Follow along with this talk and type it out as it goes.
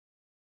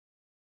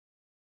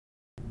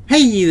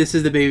Hey, this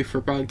is the Baby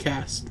for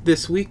Podcast.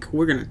 This week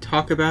we're going to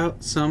talk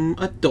about some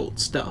adult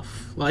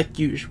stuff, like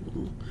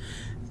usual.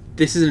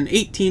 This is an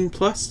 18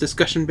 plus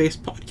discussion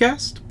based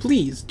podcast.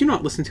 Please do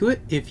not listen to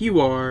it if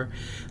you are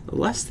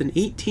less than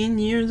 18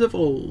 years of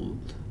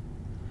old.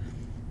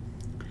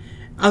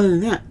 Other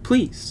than that,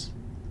 please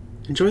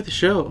enjoy the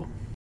show.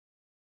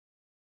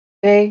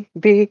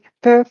 Baby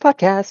for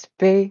Podcast,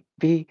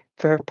 Baby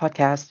for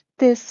Podcast.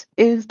 This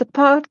is the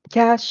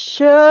podcast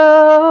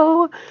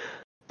show.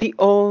 The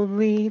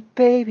only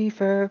Baby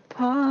Fur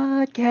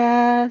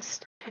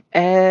podcast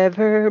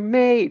ever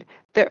made.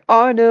 There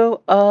are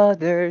no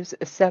others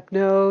except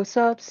no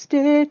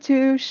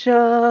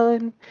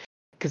substitution.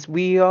 'Cause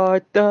we are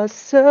the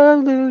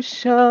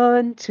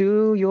solution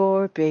to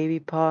your baby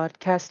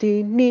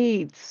podcasting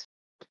needs.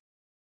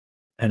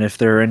 And if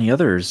there are any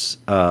other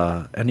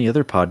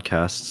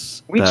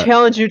podcasts, We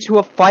challenge you to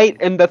a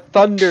fight in the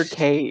Thunder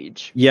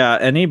Cage. Yeah,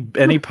 any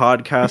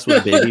podcast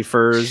with baby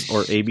furs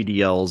or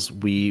ABDLs,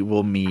 we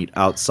will meet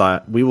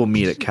outside. We will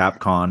meet at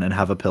Capcom and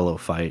have a pillow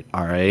fight.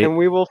 All right, And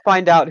we will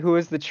find out who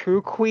is the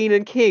true queen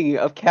and king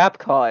of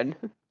Capcom.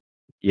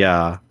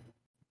 Yeah,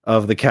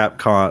 of the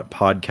Capcom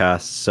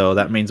podcast. So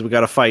that means we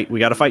got to fight. We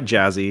got to fight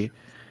Jazzy.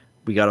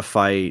 We got to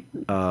fight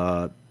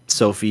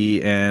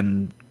Sophie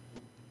and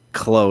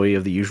Chloe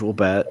of the usual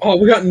bet. Oh,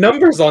 we got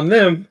numbers on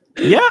them.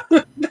 Yeah.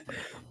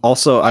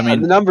 Also, I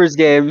mean, the numbers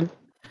game.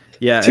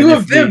 Yeah, two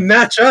of them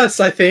match us,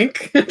 I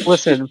think.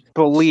 Listen,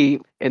 believe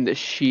in the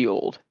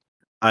shield.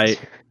 And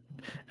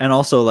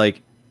also,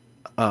 like,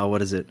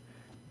 what is it?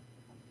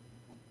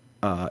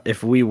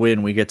 If we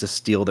win, we get to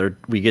steal their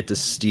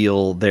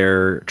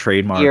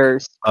trademark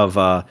Ears.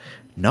 of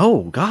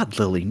no, God,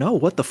 Lily, no,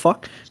 what the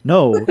fuck?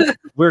 No,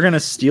 we're gonna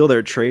steal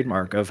their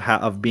trademark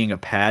of being a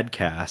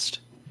padcast.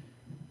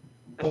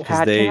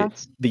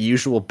 Because the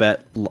usual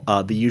bet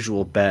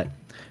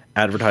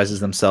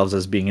advertises themselves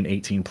as being an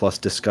 18 plus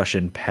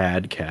discussion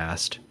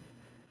padcast.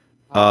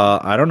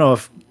 I don't know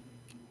if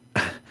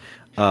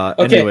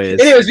Okay.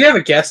 Anyways, we have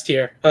a guest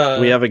here.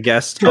 We have a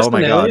guest. Oh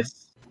my god.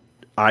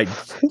 I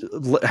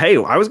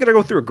was gonna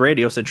go through a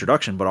grandiose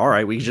introduction, but all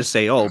right, we can just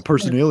say,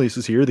 Personalias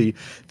is here, the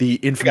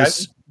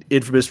infamous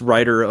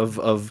writer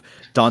of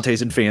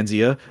Dante's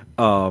Infanzia,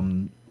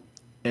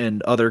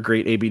 and other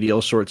great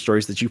ABDL short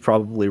stories that you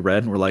probably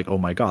read and were like, oh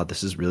my god,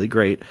 this is really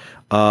great.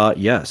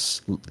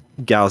 Yes,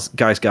 gals,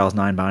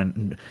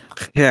 9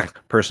 yeah,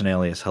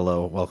 Personalias,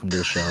 hello, welcome to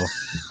the show.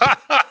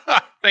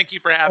 Thank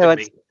you for having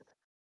me.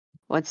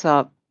 What's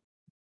up?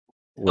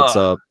 What's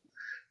up?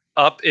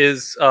 Up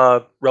is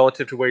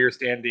relative to where you're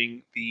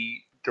standing, the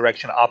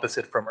direction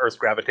opposite from Earth's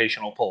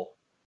gravitational pull.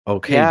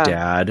 Okay, yeah.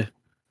 Dad.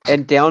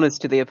 And down is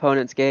to the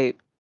opponent's gate.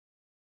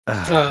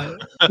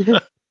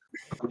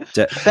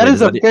 That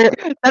is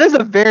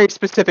a very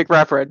specific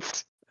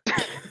reference.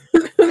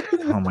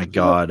 Oh my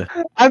god.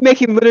 I'm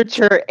making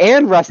literature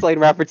and wrestling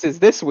references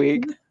this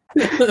week.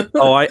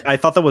 I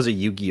thought that was a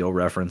Yu-Gi-Oh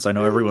reference. I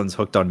know everyone's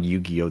hooked on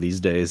Yu-Gi-Oh these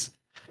days.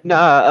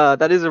 Nah,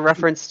 that is a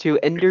reference to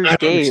Ender's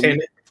Game.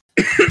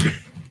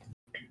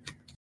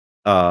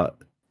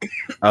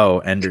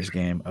 Ender's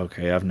Game.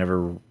 Okay, I've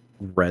never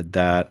read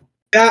that.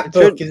 That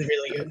book is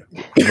really good.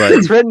 But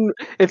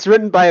it's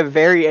written by a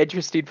very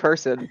interesting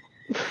person.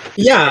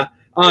 Yeah.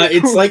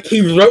 It's like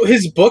he wrote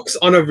his books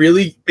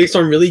based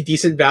on really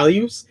decent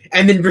values,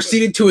 and then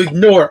proceeded to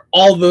ignore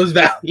all those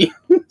values.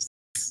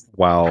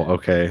 Wow.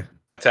 Okay.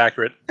 That's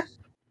accurate.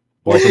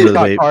 Welcome to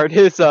the card.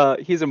 He's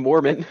a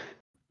Mormon.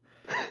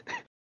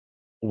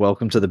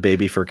 Welcome to the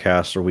Baby for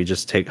Cast, where we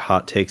just take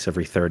hot takes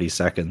every 30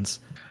 seconds.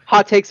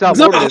 Hot takes about It's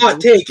not a hot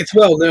take. It's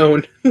well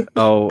known.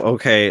 Oh,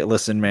 okay.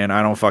 Listen, man.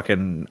 I don't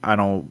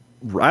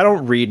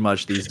read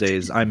much these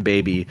days. I'm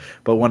baby,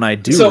 but when I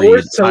do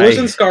read,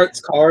 Orson Scott's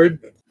card.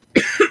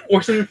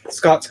 Orson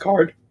Scott's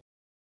card.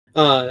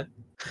 The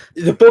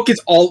book is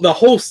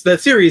the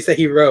series that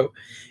he wrote.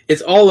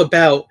 It's all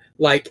about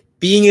like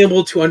being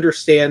able to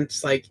understand.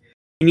 Like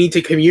you need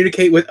to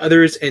communicate with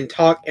others and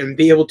talk and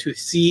be able to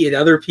see in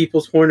other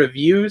people's point of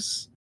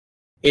views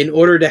in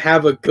order to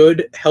have a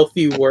good,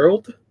 healthy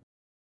world.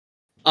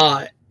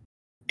 And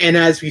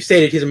as we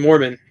stated, he's a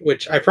Mormon,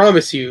 which I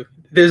promise you,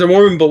 there's a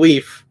Mormon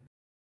belief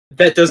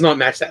that does not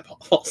match that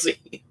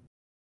policy.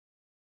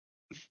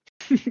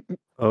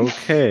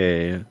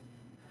 Okay.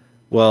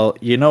 Well,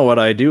 you know what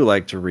I do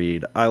like to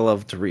read? I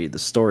love to read the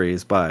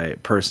stories by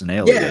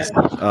Personalias.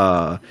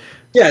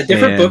 Yeah.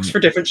 Different books for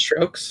different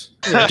strokes.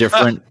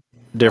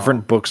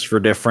 Different books for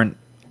different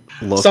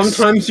looks.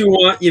 Sometimes you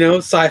want,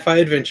 sci-fi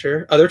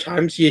adventure. Other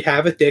times you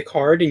have a dick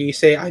hard and you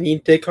say, I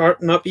need dick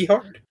hard, not be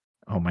hard.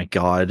 Oh my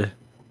god.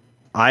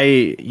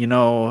 I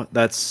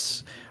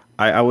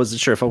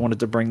wasn't sure if I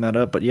wanted to bring that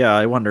up, but yeah,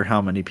 I wonder how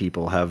many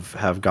people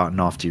have gotten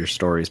off to your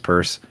stories,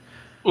 Purse.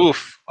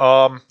 Oof.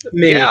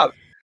 Maybe. Yeah.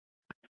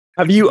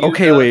 Have you?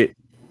 Okay, wait.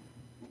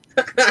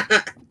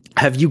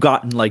 Have you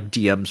gotten like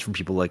DMs from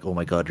people like, "Oh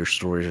my god, your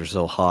stories are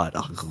so hot"?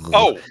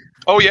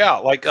 Oh yeah.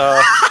 Like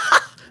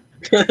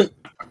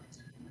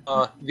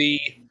the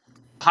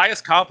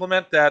highest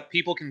compliment that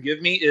people can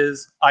give me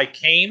is I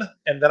came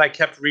and then I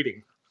kept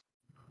reading.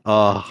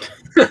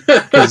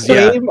 Because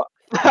yeah.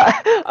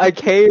 I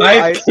came,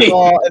 I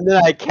saw, and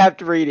then I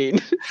kept reading.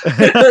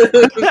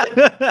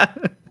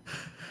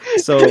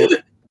 So,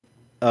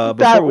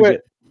 before we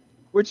get...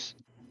 Which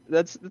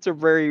that's a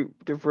very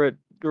different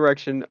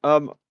direction.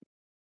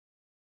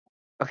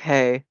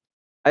 Okay,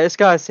 I just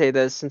gotta say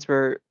this since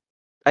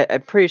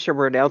I'm pretty sure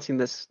we're announcing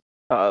this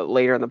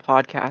later in the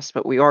podcast,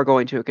 but we are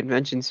going to a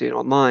convention soon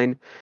online,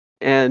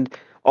 and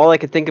all I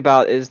could think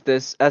about is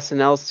this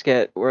SNL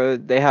skit where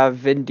they have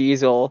Vin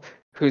Diesel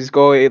who's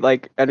going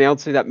like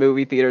announcing that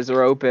movie theaters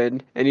are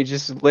open, and he's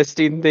just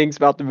listing things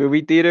about the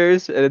movie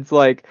theaters, and it's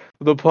like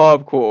the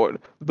popcorn,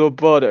 the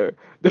butter,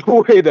 the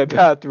way the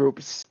bathroom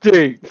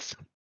stinks.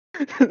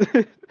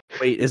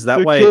 Wait, is that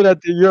the why kid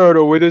at the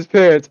urinal with his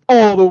pants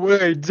all the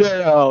way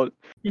down?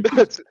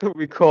 That's what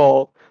we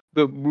call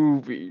the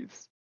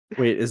movies.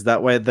 Wait, is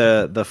that why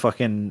the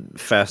fucking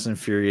Fast and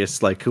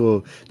Furious like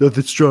cool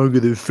nothing stronger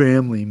than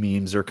family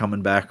memes are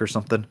coming back or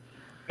something?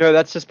 No,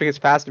 that's just because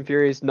Fast and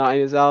Furious 9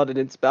 is out and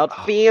it's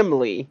about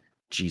family.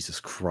 Jesus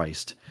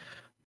Christ.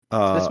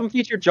 Does this one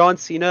feature John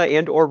Cena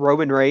and or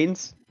Roman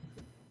Reigns?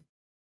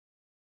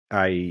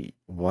 I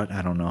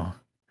don't know.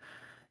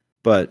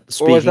 But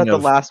speaking or was that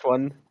of the last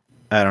one?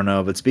 I don't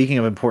know, but speaking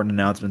of important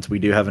announcements, we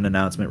do have an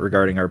announcement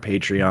regarding our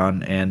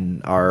Patreon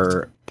and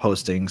our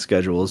posting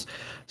schedules.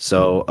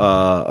 So,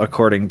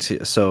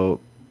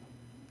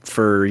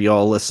 for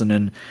y'all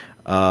listening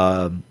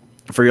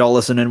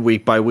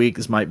week by week,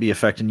 this might be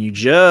affecting you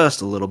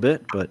just a little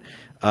bit, but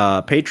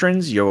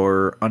patrons,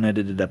 your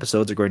unedited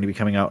episodes are going to be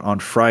coming out on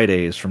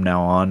Fridays from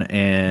now on,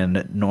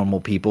 and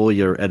normal people,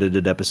 your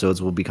edited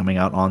episodes will be coming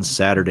out on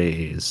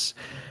Saturdays.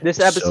 This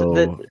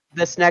episode,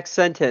 this next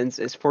sentence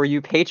is for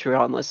you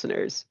Patreon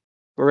listeners.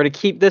 We're going to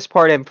keep this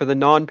part in for the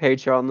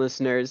non-Patreon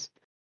listeners,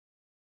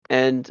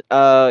 and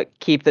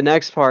keep the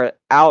next part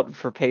out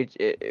for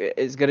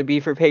is going to be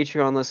for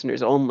Patreon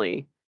listeners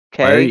only.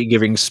 Okay. Why are you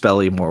giving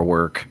Spelly more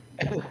work?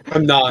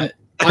 I'm not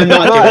doing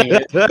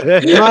it.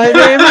 My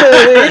name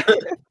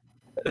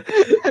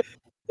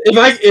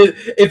is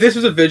if this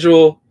was a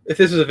visual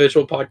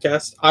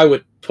podcast, I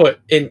would put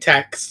in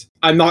text.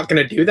 I'm not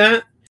going to do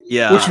that.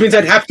 Yeah. Which means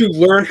I'd have to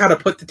learn how to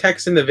put the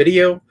text in the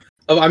video.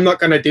 I'm not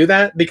going to do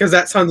that because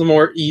that sounds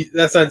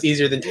that sounds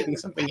easier than taking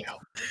something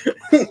out.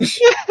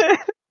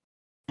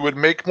 You would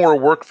make more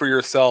work for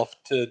yourself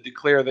to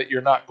declare that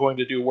you're not going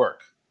to do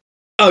work.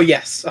 Oh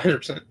yes,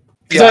 100%.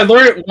 Because I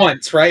learned it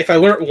once, right? If I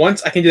learn it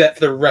once, I can do that for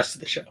the rest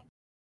of the show.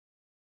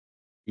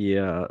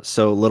 Yeah.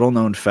 So, little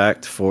known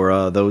fact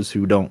for those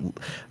who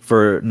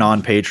for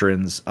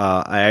non-patrons,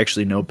 I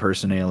actually know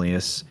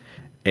Personalias,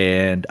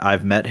 and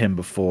I've met him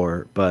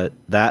before. But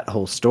that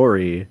whole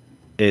story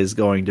is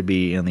going to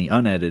be in the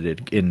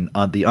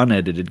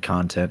unedited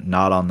content,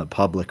 not on the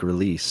public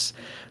release.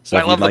 So,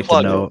 if you'd like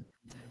to know,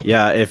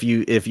 if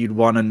you'd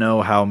want to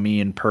know how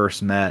me and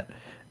Purse met,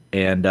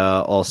 and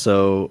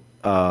also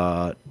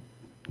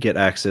get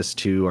access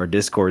to our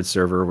Discord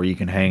server where you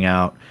can hang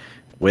out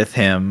with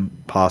him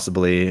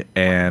possibly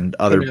and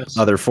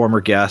other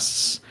former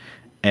guests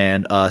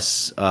and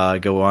us,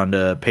 go on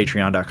to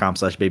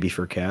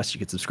patreon.com/babyfurcast. You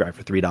can subscribe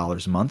for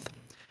 $3 a month,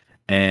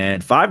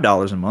 and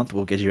 $5 a month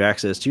will get you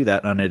access to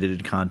that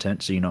unedited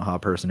content, so you know how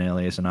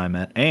Personalias and I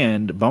met,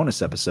 and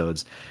bonus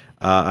episodes.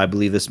 I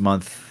believe this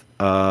month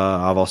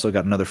I've also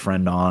got another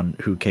friend on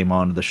who came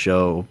on to the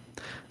show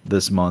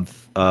this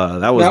month.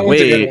 That was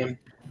way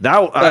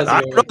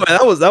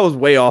that was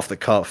way off the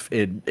cuff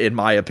in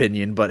my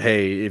opinion. But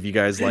hey, if you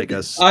guys like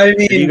us, I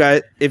mean,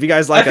 if you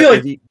guys like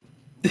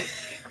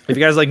if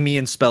you guys like me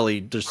and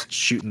Spelly just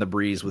shooting the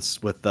breeze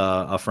with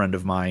a friend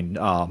of mine,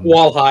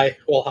 wall high.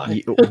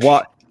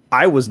 What?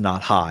 I was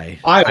not high.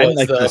 I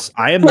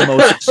am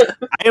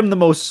the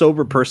most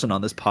sober person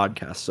on this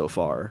podcast so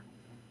far,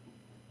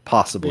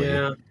 possibly.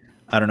 Yeah.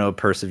 I don't know,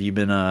 Purse. Have you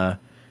been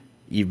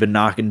you've been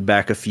knocking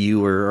back a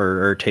few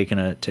or taking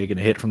a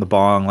hit from the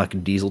bong like a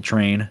diesel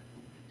train?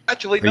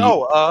 Actually,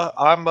 no.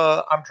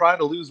 I'm trying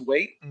to lose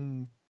weight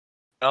and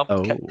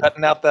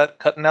cutting out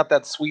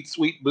that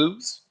sweet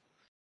booze.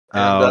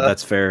 And,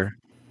 that's fair.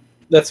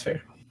 That's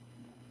fair.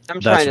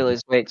 I'm trying to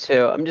lose weight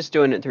too. I'm just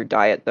doing it through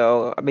diet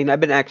though. I mean, I've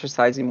been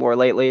exercising more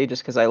lately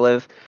just because I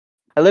live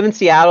in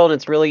Seattle and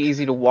it's really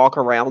easy to walk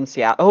around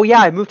Seattle. Oh yeah,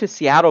 I moved to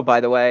Seattle, by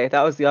the way.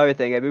 That was the other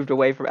thing. I moved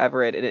away from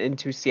Everett and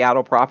into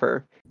Seattle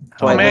proper.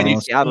 So I live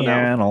in Seattle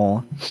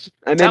now. Is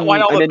that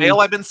why all the mail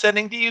I've been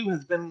sending to you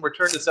has been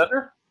returned to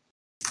sender?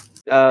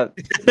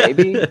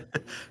 Maybe.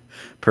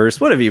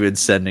 Purse, what have you been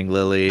sending,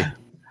 Lily?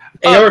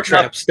 AR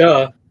traps,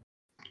 duh.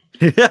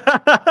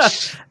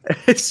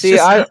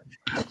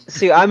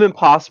 I'm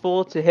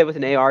impossible to hit with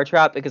an AR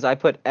trap because I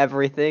put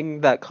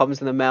everything that comes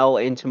in the mail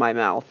into my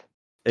mouth.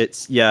 He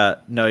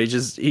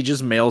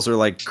just mails her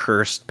like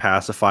cursed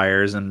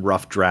pacifiers and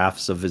rough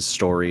drafts of his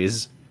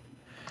stories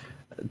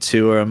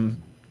to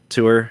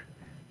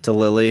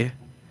Lily.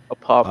 A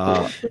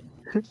popcorn.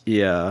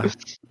 Yeah.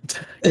 God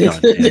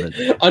damn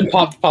it.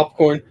 Unpopped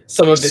popcorn.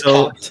 Some of it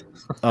popped.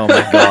 Oh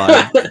my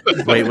god.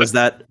 Wait, was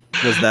that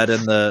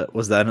in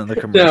the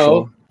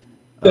commercial?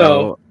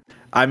 No.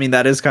 I mean,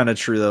 that is kind of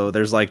true though.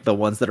 There's like the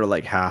ones that are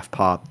like half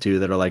pop too,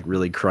 that are like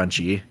really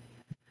crunchy.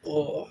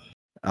 Oh,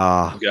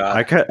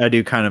 I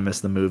do kind of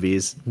miss the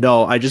movies.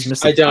 No, I just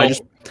miss. I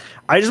don't.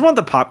 I just want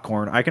the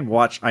popcorn. I can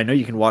watch. I know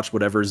you can watch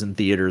whatever's in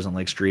theaters on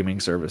like streaming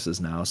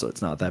services now, so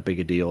it's not that big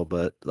a deal.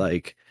 But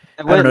like,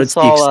 I I went don't know. and It's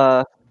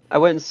saw I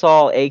went and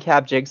saw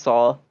ACAB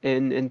Jigsaw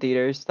in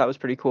theaters. That was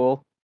pretty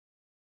cool.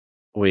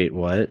 Wait,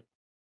 what?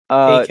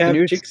 The ACAB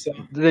new Jigsaw.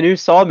 the new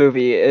Saw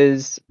movie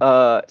is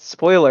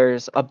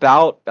spoilers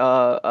about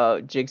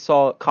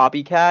Jigsaw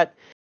copycat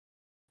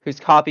who's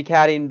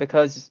copycatting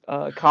because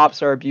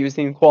cops are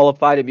abusing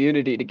qualified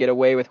immunity to get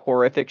away with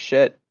horrific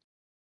shit.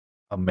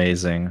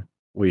 Amazing.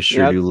 We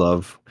sure Yep. do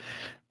love.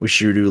 We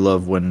sure do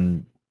love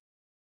when.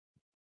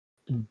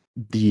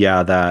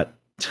 Yeah, that.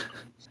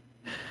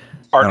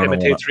 Art I don't know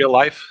imitates real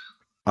life.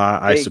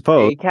 I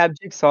suppose. ACAB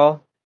Jigsaw.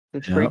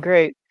 It's pretty Yep.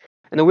 great.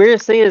 And the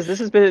weirdest thing is this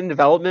has been in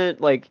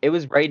development, like it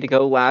was ready to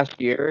go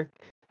last year,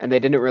 and they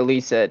didn't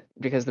release it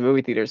because the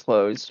movie theaters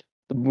closed.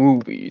 The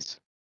movies.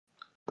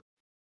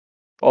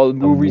 All the The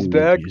movies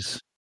back?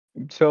 movies.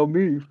 You tell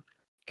me.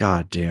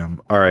 God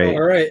damn. All right.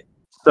 All right.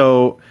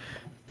 So,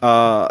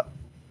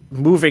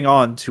 moving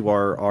on to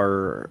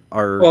our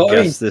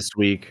guest this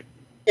week,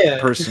 Yeah.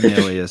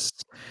 Personalias,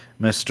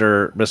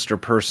 Mr.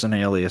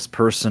 Personalias,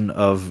 person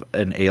of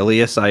an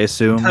alias, I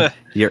assume.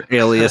 Your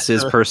alias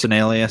is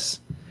Personalias.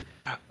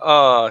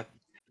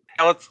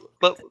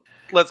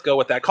 Let's go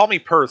with that. Call me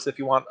Purse if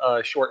you want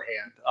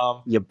shorthand.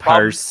 You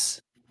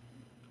purse.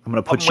 I'm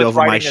gonna put you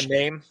over my. Writing a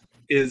name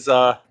is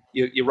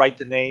you write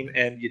the name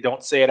and you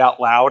don't say it out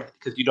loud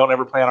because you don't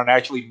ever plan on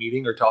actually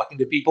meeting or talking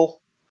to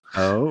people.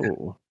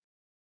 Oh.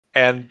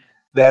 And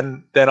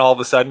then all of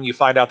a sudden you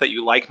find out that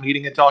you like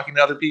meeting and talking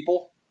to other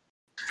people.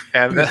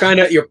 And You find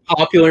out you're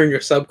popular in your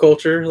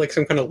subculture, like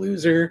some kind of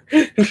loser.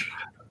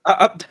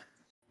 I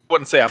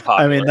wouldn't say I'm popular.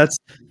 I mean, that's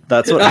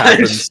what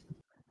happens.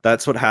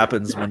 That's what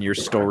happens when your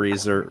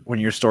stories are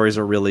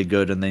really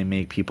good and they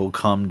make people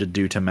come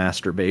due to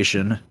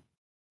masturbation.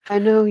 I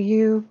know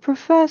you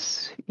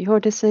profess your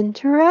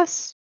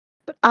disinterest,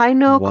 but I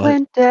know What?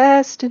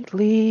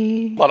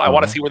 clandestinely. Hold on, I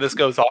want to see where this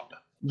goes on.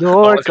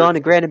 You're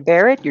gonna grant and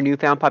bear it, your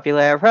newfound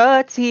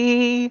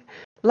popularity.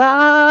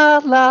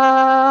 La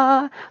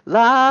la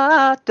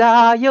la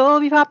da, you'll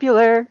be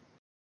popular.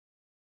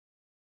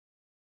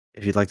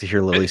 If you'd like to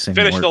hear Lily sing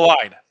Finish more, the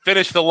line.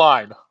 Finish the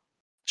line.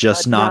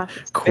 just But not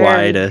very,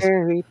 quite as.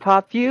 very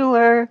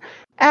popular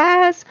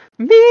as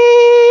me.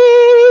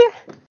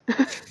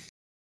 Well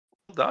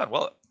done.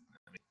 Well,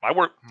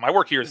 my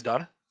work here is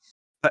done.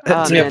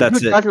 Man,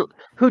 That's it.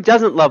 Who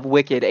doesn't love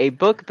Wicked? A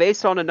book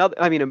based on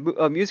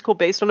a musical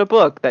based on a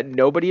book that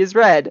nobody has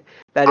read.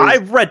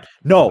 I've read.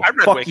 No, I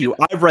read fuck Wicked. you.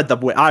 I've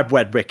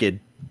read Wicked.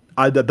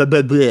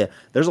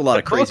 There's a lot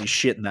of crazy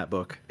shit in that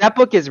book. That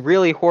book is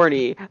really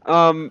horny.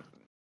 A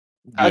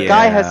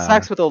guy has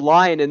sex with a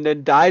lion and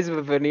then dies of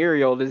a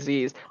venereal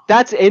disease.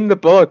 That's in the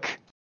book.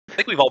 I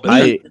think we've all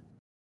been.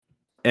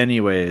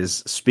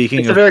 Anyways, speaking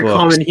It's of a very books,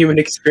 common human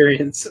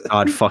experience.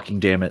 God fucking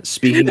damn it.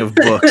 Speaking of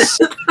books,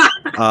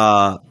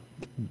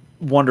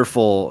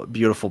 wonderful,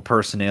 beautiful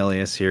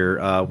Personalias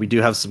here. We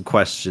do have some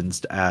questions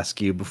to ask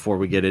you before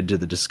we get into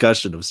the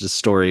discussion of the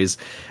stories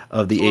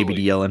of the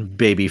Absolutely. ABDL and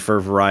Baby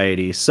Fur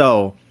variety.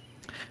 So,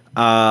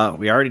 we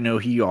already know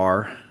who you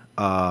are.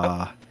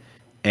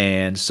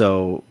 And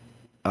so,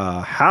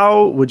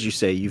 how would you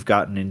say you've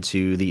gotten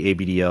into the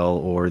ABDL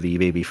or the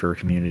Baby Fur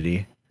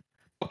community?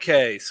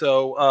 Okay,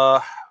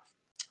 so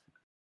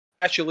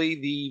actually,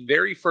 the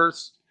very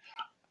first,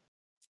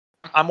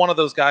 I'm one of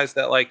those guys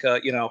that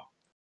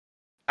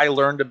I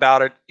learned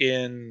about it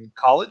in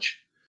college,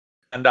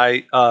 and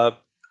I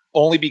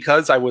only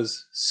because I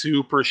was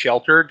super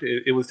sheltered.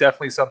 It was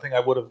definitely something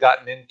I would have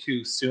gotten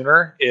into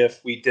sooner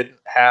if we didn't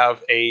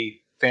have a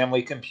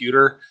family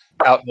computer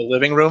out in the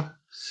living room.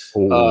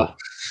 One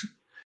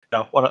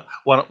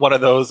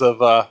of those of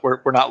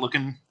we're not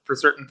looking for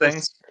certain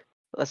things.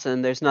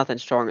 Listen, there's nothing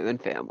stronger than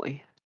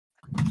family.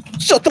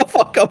 Shut the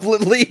fuck up,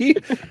 Lily.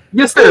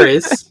 Yes, there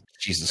is.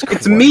 Jesus Christ.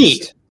 It's me.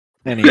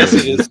 Yes,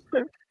 it is.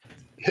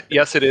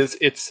 Yes, it is.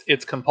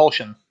 It's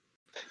compulsion.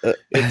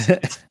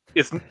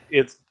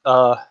 It's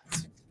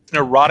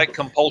neurotic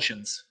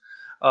compulsions.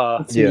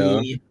 It's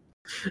me.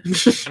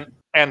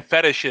 And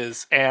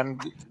fetishes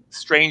and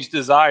strange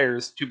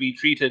desires to be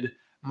treated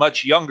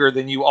much younger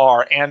than you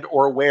are and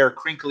or wear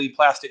crinkly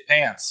plastic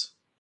pants.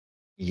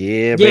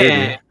 Yeah,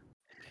 baby.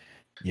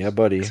 Yeah,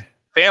 buddy.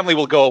 Family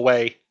will go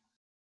away.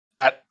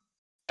 That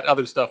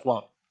other stuff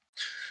won't.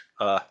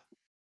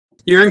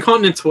 Your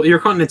incontinence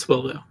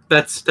will though.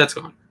 That's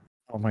gone.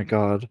 Oh my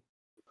god.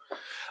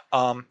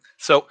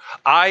 So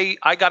I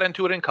got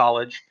into it in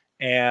college,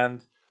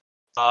 and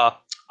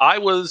I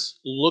was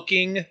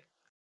looking.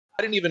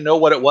 I didn't even know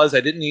what it was. I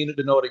didn't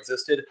even know it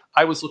existed.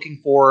 I was looking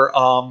for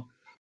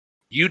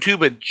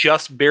YouTube had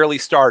just barely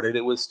started.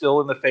 It was still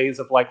in the phase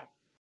of like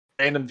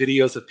random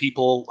videos of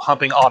people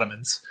humping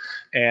ottomans,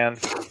 and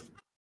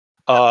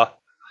I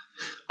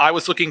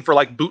was looking for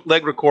like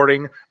bootleg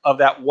recording of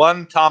that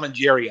one Tom and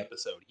Jerry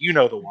episode. You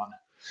know the one.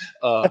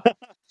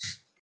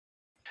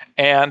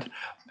 And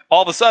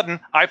all of a sudden,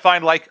 I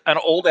find like an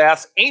old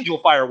ass Angel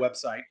Fire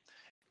website,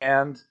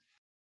 and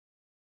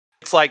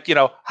it's like,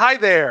 hi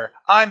there,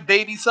 I'm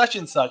baby such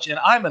and such, and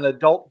I'm an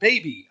adult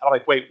baby. I'm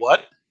like, wait,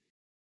 what?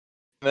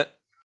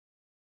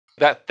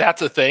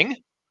 That's a thing.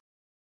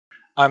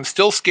 I'm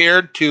still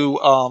scared to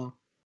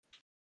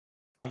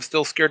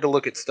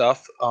look at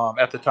stuff.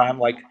 At the time,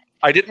 like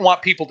I didn't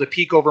want people to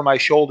peek over my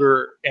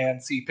shoulder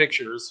and see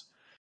pictures.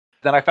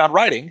 Then I found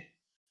writing,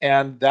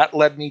 and that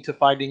led me to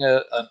finding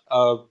a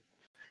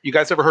you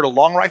guys ever heard of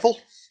Long Rifle?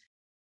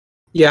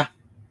 Yeah.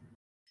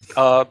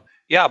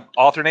 Yeah,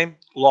 author name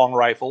Long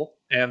Rifle,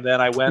 and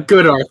then I went.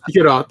 Good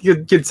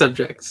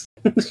subjects.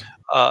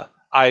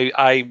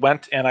 I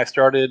went and I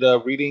started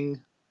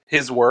reading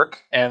his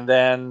work, and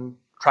then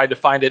tried to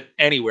find it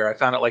anywhere. I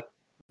found it like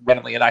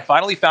randomly, and I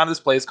finally found this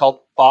place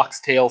called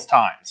Foxtails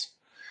Times.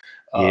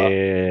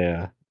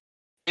 Yeah.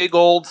 Big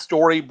old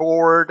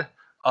storyboard.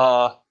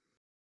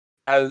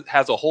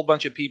 Has a whole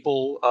bunch of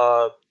people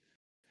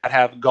that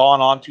have gone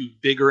on to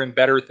bigger and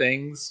better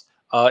things,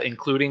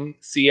 including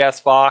C.S.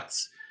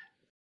 Fox.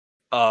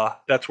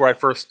 That's where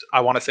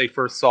I want to say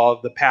first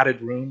saw The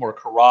Padded Room or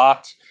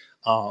Karat.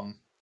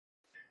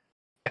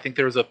 I think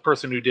there was a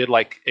person who did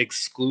like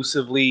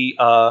exclusively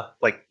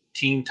like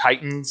Teen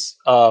Titans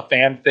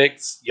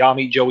fanfics,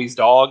 Yami Joey's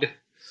dog.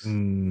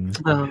 And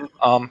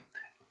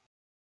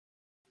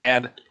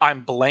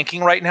I'm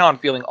blanking right now. I'm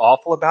feeling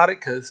awful about it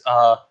because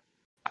I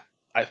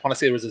want to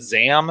say there was a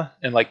ZAM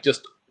and like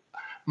just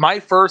my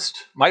first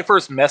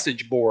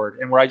message board,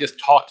 and where I just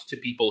talked to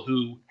people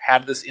who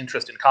had this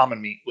interest in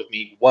common with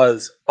me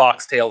was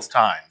Foxtails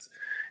Times,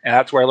 and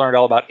that's where I learned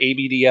all about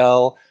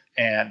ABDL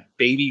and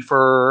baby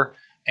fur.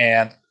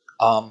 And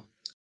I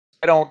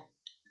don't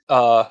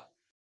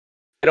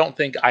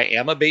think I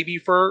am a baby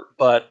fur,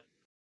 but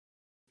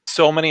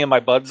so many of my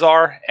buds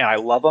are, and I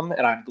love them,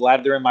 and I'm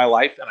glad they're in my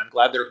life, and I'm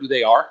glad they're who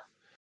they are.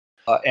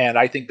 And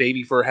I think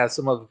baby fur has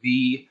some of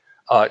the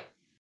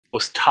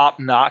most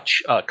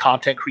top-notch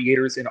content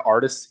creators and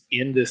artists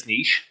in this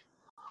niche.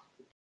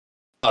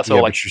 So,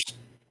 yeah, like, but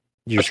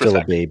you're still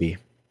a baby.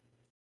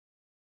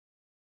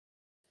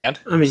 And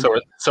I mean,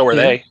 so are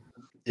they.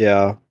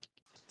 Yeah.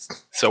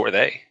 So are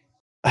they.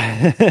 like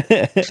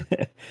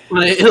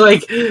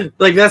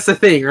that's the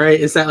thing, right?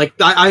 Is that like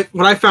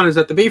what I found is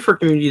that the baby fur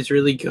community is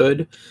really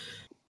good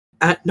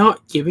at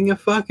not giving a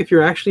fuck if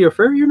you're actually a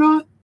furry or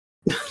not.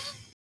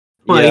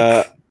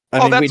 Yeah,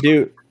 I mean, we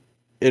do.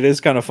 It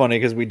is kind of funny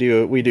because we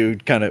do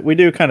kind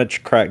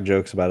of crack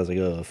jokes about it, like,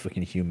 oh,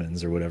 fucking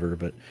humans or whatever.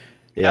 But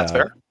yeah, that's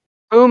fair.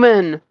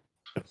 Human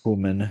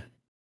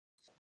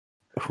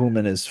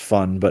is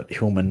fun, but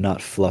human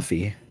not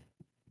fluffy,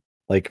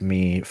 like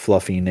me,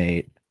 fluffy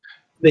Nate.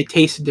 They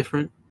taste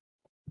different.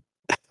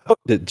 Oh,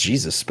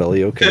 Jesus,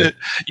 Spelly, okay.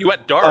 You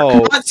went dark.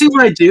 Oh, not see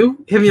what I do?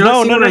 Have you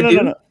not seen what I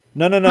do?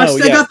 No.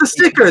 I got the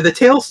sticker, the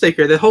tail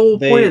sticker. The whole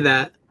point of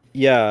that.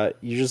 Yeah,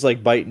 you're just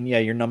like biting. Yeah,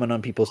 you're numbing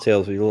on people's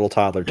tails with your little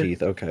toddler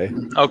teeth. Okay.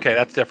 Okay,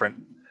 that's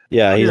different.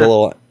 Yeah, he's a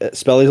little.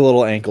 Spelly's a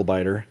little ankle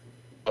biter.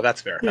 Oh,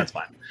 that's fair. That's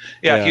fine.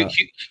 Yeah.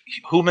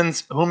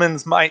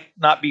 Humans might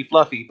not be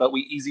fluffy, but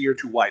we easier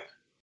to wipe.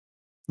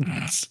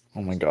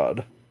 Oh my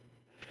god.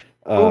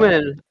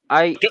 Human,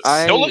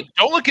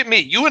 don't look at me.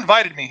 You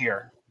invited me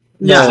here.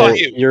 Yeah, no, on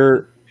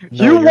you.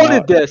 You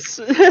wanted this.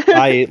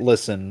 I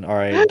listen. All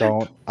right,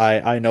 don't.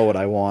 I know what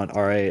I want.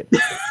 All right.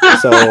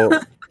 So,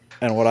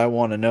 and what I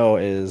want to know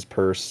is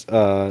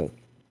good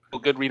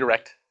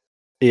redirect.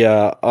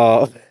 Yeah.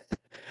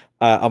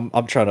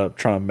 I'm trying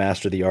to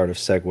master the art of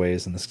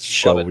segues in this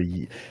show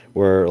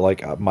where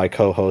like my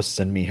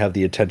co-hosts and me have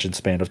the attention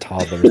span of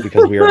toddlers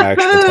because we are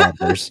actual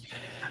toddlers.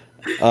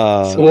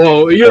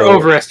 Whoa, you're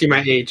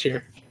overestimating my age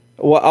here.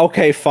 Well,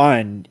 okay,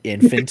 fine,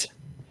 infant,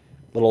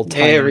 little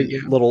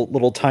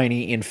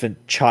tiny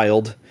infant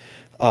child.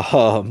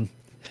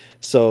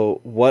 So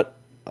what?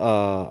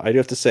 I do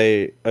have to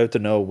say, I have to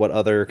know what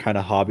other kind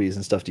of hobbies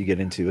and stuff do you get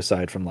into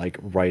aside from like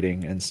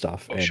writing and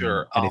stuff. Oh, and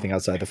sure. Anything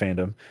outside the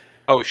fandom?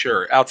 Oh,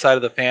 sure. Outside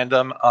of the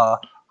fandom,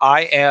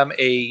 I am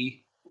a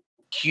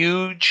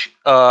huge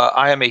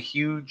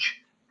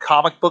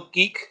comic book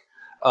geek.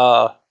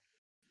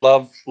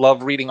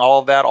 Love reading all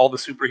of that, all the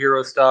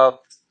superhero stuff,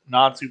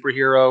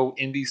 non-superhero,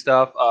 indie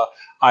stuff.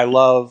 I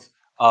love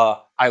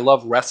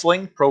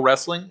wrestling, pro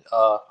wrestling.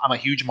 I'm a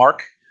huge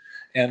mark,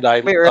 and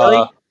I Wait,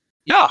 really?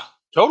 Yeah,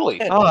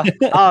 totally.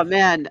 Oh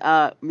man,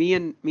 me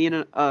and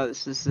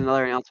this is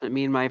another announcement.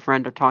 Me and my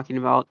friend are talking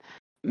about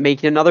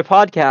making another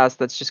podcast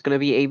that's just going to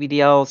be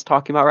ABDLs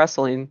talking about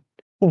wrestling.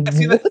 I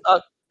see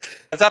that.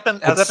 Has that been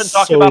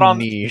talked so about on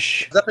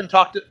niche? Has that been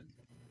talked?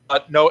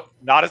 No,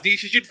 not as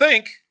niche as you'd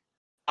think.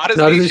 Not as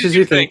niche as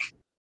you think.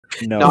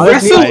 No,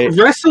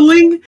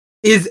 wrestling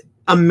is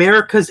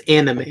America's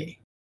anime. It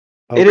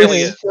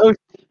really is.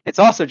 It's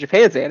also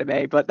Japan's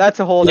anime, but that's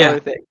a whole other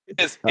thing.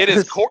 It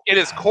is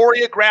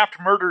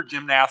choreographed murder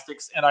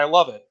gymnastics, and I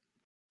love it.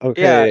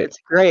 Okay. Yeah, it's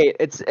great.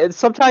 It's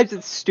sometimes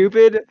it's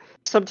stupid.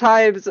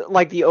 Sometimes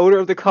like the owner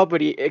of the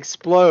company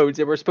explodes,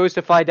 and we're supposed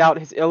to find out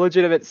his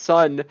illegitimate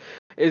son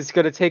is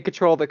going to take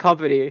control of the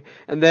company,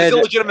 and This then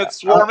illegitimate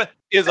swarm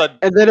is a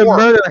and then a war.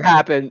 murder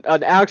happened,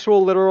 an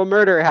actual literal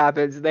murder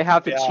happens, and they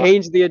have to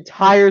change the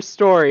entire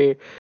story.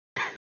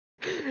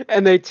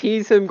 And they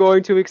tease him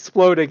going to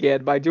explode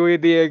again by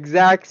doing the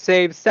exact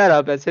same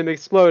setup as him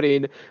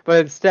exploding, but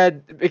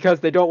instead,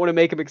 because they don't want to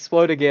make him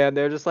explode again,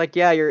 they're just like,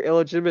 yeah, your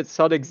illegitimate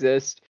son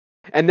exists.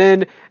 And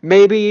then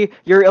maybe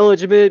your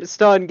illegitimate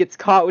son gets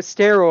caught with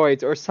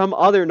steroids or some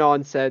other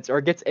nonsense or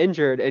gets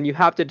injured, and you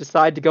have to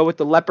decide to go with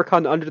the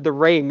leprechaun under the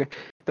ring.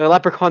 The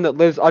leprechaun that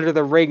lives under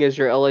the ring is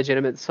your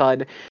illegitimate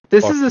son.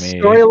 This Fuck is a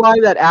me.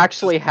 storyline that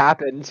actually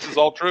happened. This is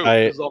all true.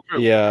 This is all true.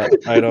 Yeah,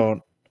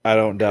 I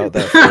don't doubt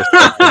that for a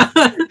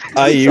second.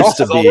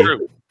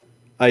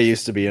 I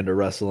used to be into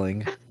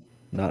wrestling,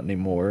 not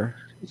anymore.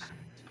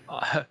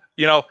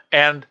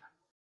 And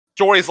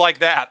stories like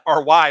that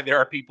are why there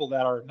are people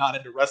that are not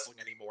into wrestling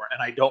anymore,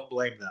 and I don't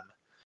blame them.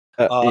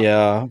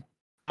 Yeah. I'm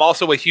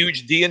also a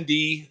huge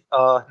D&D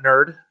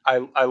nerd.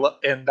 I love,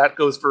 and that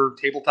goes for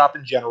tabletop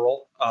in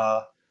general.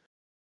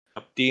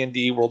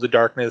 D&D, World of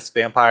Darkness,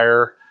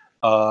 Vampire,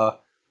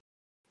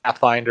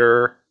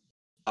 Pathfinder.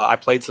 I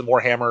played some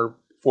Warhammer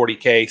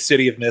 40k,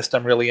 City of Mist.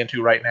 I'm really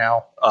into right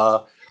now.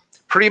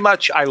 Pretty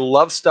much, I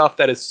love stuff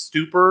that is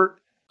super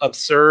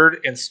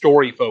absurd and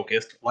story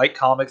focused, like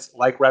comics,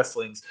 like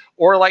wrestlings,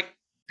 or like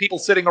people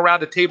sitting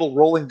around a table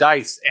rolling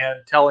dice and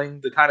telling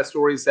the kind of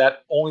stories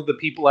that only the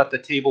people at the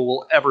table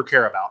will ever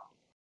care about.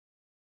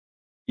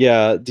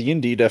 Yeah,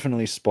 D&D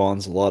definitely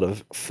spawns a lot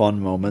of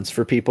fun moments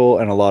for people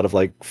and a lot of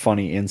like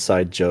funny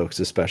inside jokes,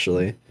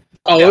 especially.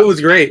 Oh, yeah. It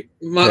was great.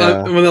 When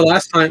the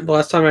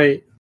last time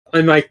I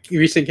in my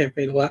recent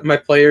campaign, my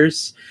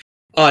players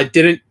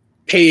didn't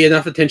pay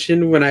enough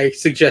attention when I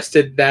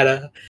suggested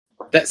that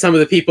that some of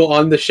the people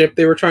on the ship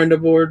they were trying to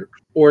board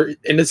were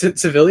innocent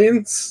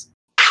civilians.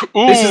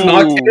 Ooh. This is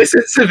not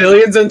innocent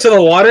civilians into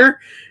the water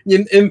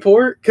in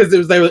port because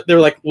they were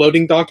like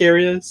loading dock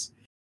areas.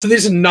 So they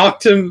just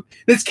knocked him.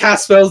 This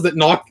cast spells that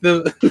knocked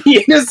the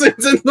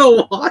innocents in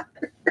the water.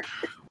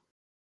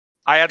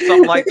 I had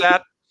something like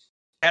that.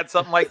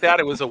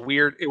 It was a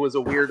weird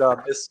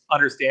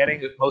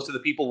misunderstanding. Most of the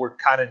people were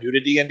kind of new to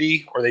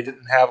D&D, or they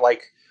didn't have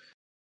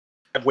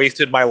I've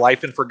wasted my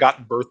life and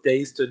forgotten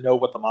birthdays to know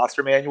what the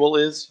monster manual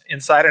is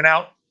inside and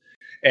out.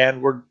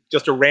 And we're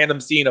just a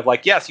random scene of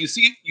yes, you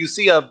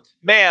see a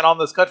man on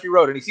this country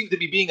road, and he seems to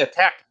be being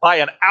attacked by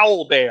an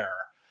owl bear.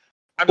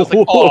 I'm just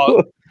like,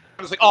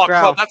 oh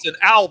crap, that's an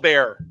owl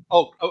bear.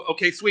 Oh,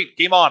 okay, sweet,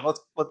 game on.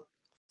 Let's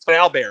play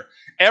owl bear.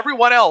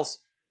 Everyone else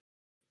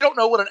don't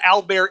know what an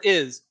owl bear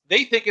is.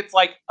 They think it's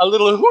like a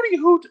little hooty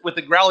hoot with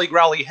a growly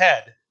growly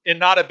head, and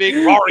not a big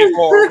roaring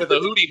roar with a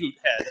hooty hoot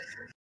head.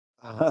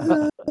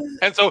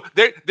 And so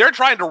they're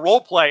trying to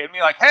role play and be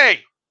like, "Hey,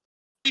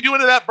 what are you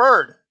doing to that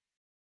bird?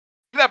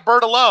 Leave that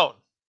bird alone."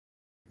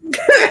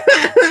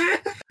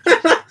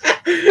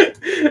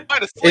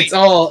 It's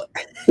all,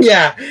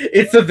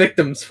 it's the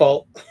victim's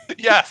fault.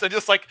 Yes, and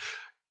just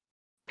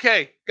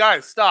okay,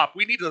 guys, stop.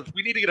 We need to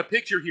get a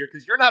picture here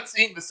because you're not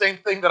seeing the same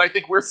thing that I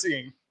think we're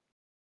seeing.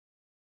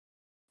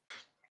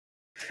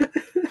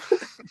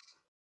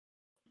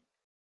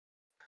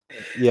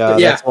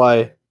 That's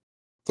why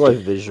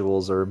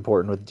visuals are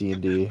important with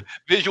D&D.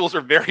 Visuals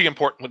are very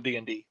important with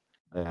D&D.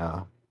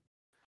 Yeah.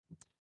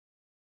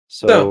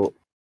 So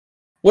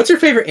what's your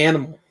favorite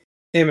animal?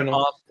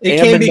 Aminal. It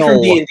can be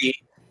from D&D.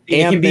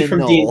 It can be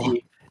from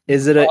D&D.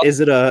 Is it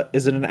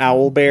an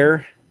owl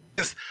bear?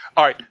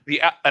 All right,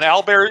 an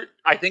owl bear.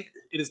 I think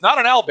it is not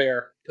an owl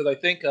bear because I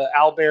think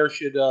owl bear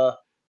should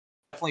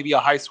definitely be a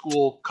high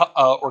school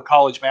or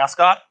college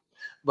mascot.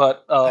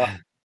 But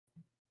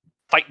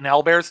fighting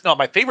owl bears. No,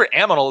 my favorite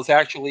animal is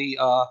actually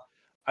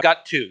I've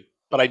got two,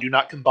 but I do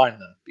not combine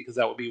them because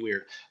that would be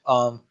weird.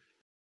 I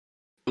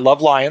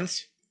love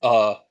lions.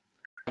 I've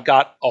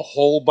got a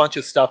whole bunch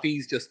of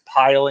stuffies just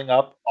piling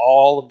up,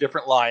 all of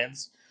different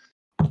lions.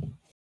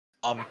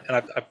 And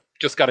I've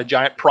just got a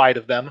giant pride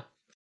of them.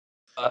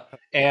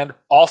 And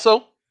also,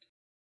 for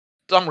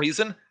some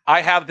reason,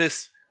 I have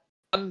this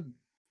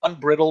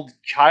unbridled,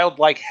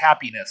 childlike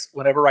happiness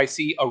whenever I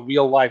see a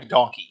real live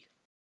donkey.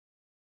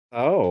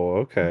 Oh,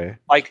 okay.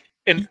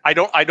 And I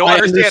don't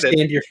understand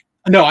it.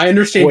 I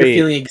understand your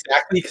feeling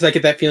exactly because I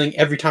get that feeling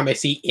every time I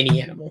see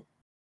any animal.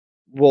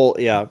 Well,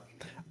 yeah.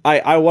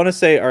 I want to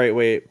say, all right,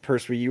 wait,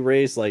 Purse, were you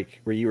raised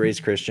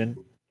Christian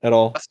at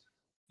all?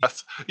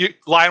 Yes.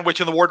 Lion,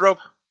 Witch in the Wardrobe?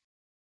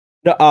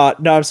 No,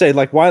 I'm saying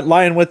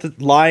Lion,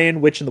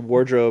 Witch in the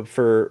Wardrobe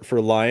for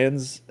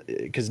lions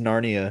because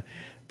Narnia,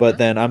 but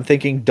then I'm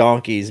thinking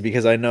donkeys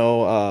because I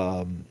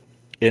know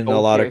in a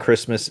lot of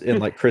Christmas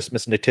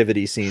Christmas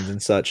nativity scenes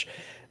and such,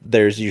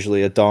 there's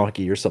usually a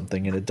donkey or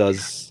something, and it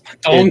does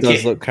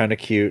look kind of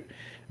cute.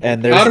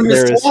 And I don't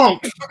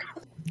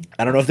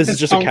know if this is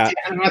just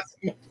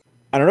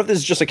I don't know if this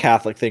is just a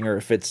Catholic thing or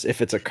if it's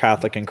a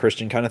Catholic and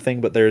Christian kind of thing,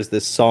 but there's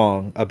this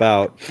song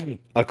about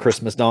a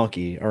Christmas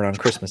donkey around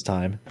Christmas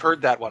time. I've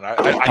heard that one.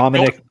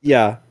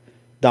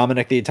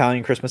 Dominic the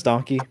Italian Christmas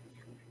donkey.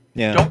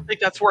 Yeah. I don't think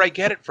that's where I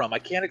get it from. I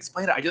can't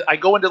explain it. I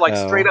go into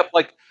straight up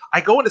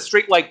I go into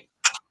straight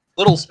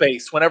little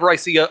space whenever I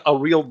see a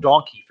real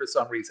donkey for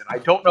some reason. I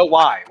don't know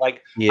why.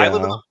 Like Yeah.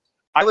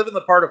 I live in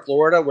the part of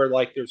Florida where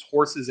like there's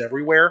horses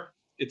everywhere.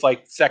 It's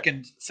like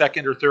second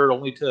or third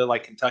only to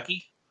like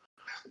Kentucky.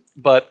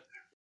 But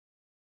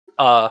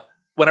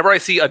whenever I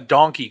see a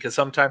donkey, because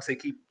sometimes they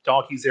keep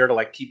donkeys there to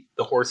like keep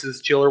the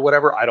horses chill or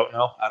whatever. I don't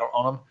know. I don't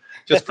own them.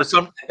 Just for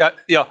some,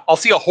 I'll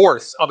see a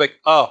horse. I'm like,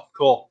 oh,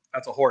 cool,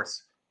 that's a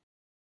horse.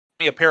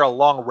 Me a pair of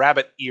long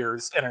rabbit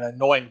ears and an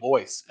annoying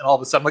voice, and all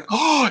of a sudden, I'm like,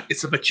 oh,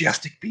 it's a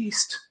majestic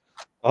beast.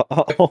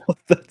 Oh,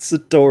 that's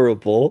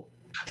adorable.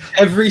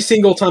 Every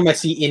single time I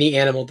see any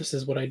animal, this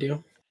is what I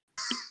do.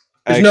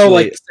 There's Actually, no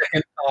like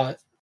second thought.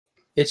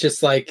 It's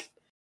just like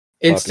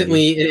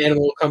instantly an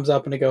animal comes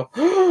up and I go,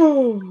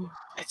 oh,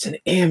 it's an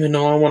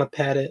aminal. I want to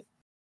pet it.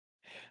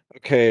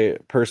 Okay,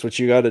 Purse, what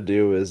you got to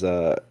do is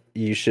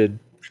you should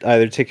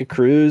either take a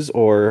cruise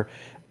or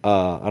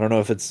I don't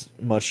know if it's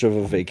much of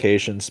a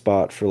vacation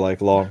spot for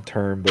like long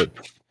term, but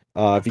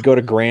if you go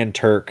to Grand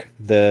Turk,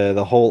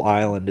 the whole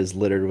island is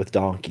littered with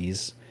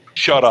donkeys.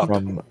 Shut up.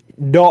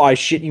 No, I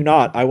shit you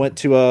not. I went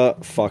to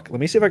fuck. Let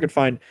me see if I could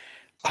find.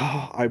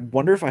 Oh, I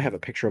wonder if I have a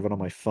picture of it on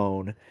my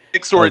phone.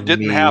 Or it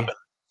didn't happen.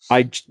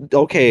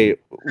 Okay.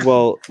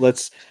 Well,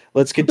 let's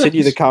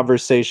continue the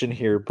conversation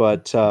here,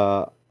 but.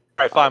 All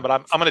right, fine, but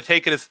I'm gonna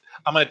take it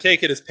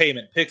as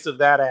payment. Pics of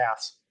that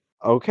ass.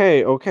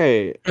 Okay.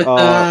 I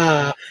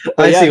yeah,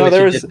 see no, what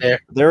you did there.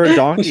 There are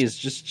donkeys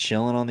just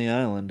chilling on the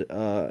island.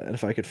 And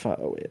if I could find,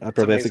 oh wait, I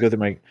probably have to go through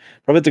my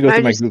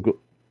Google.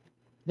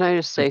 Can I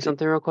just say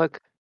something real quick?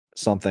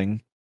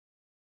 Something.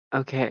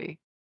 Okay,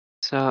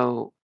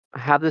 so I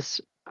have this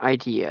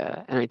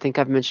idea, and I think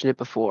I've mentioned it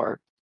before,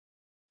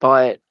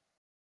 but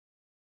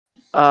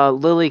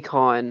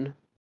LilyCon,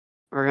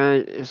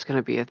 it's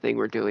gonna be a thing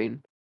we're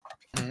doing.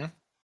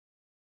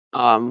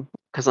 Mm-hmm.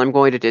 Because I'm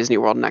going to Disney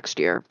World next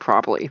year,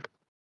 probably.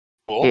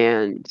 Cool.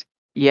 And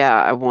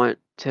yeah, I want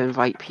to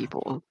invite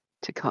people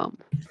to come.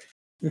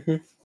 Mm-hmm.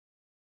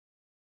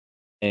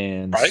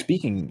 And right.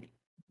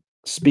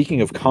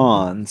 speaking of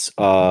cons,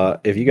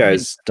 if you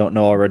guys don't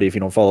know already, if you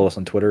don't follow us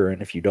on Twitter,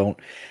 and if you don't,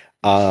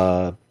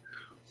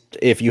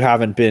 if you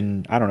haven't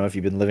been, I don't know if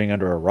you've been living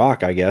under a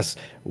rock, I guess,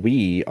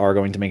 we are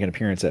going to make an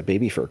appearance at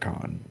Baby Fur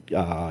Con.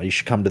 You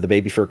should come to the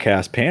Baby Fur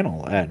Cast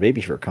panel at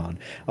Baby Fur Con.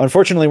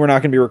 Unfortunately, we're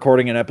not going to be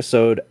recording an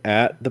episode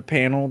at the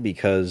panel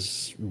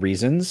because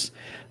reasons.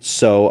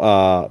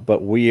 So,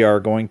 but we are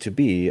going to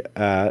be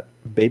at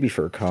Baby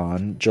Fur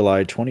Con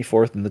July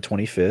 24th and the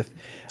 25th.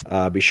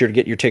 Be sure to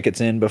get your tickets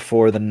in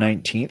before the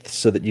 19th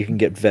so that you can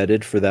get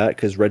vetted for that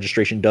because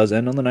registration does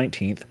end on the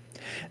 19th.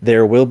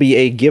 There will be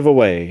a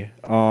giveaway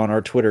on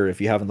our Twitter. If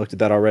you haven't looked at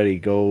that already,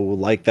 go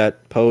like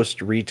that post,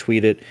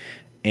 retweet it,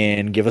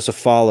 and give us a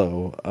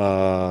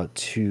follow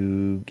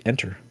to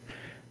enter.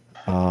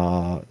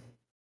 Yeah,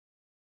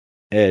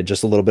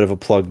 just a little bit of a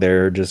plug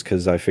there, just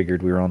because I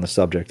figured we were on the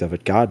subject of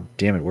it. God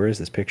damn it, where is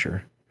this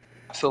picture?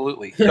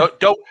 Absolutely. don't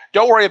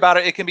worry about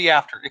it. It can be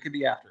after.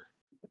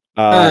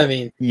 I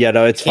mean, yeah,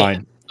 no, it's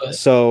fine. But...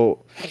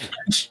 So,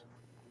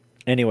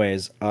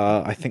 anyways,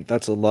 I think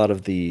that's a lot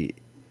of the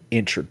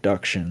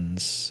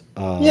introductions.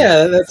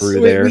 Yeah, that's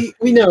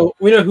we know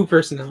who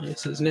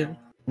Personalias is now.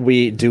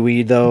 Do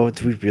we know?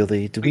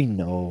 Do we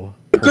know?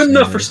 Good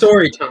enough for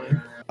story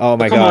time. Oh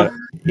my god!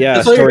 On.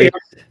 Yeah, story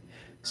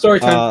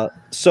time.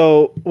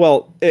 So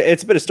well,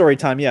 it's a bit of story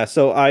time. Yeah.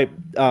 So I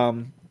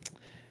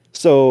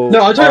So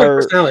no, I'm talking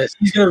about Personalias.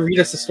 He's gonna read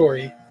us a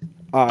story.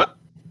 I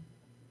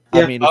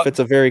mean, if it's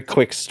a very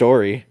quick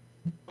story.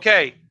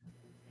 Okay.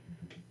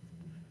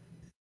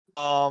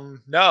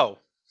 No.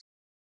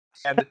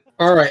 And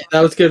all right, that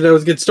was good. That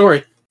was a good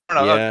story.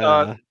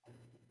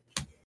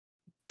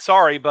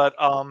 Sorry, but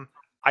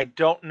I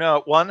don't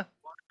know. One,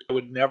 I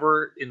would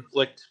never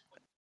inflict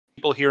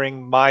people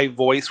hearing my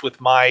voice with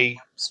my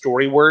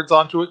story words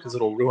onto it because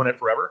it'll ruin it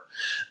forever.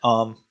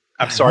 I'm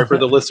sorry for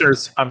the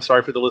listeners. I'm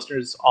sorry for the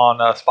listeners on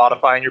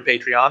Spotify and your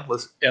Patreon,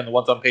 and the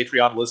ones on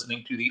Patreon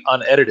listening to the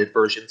unedited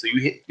version. So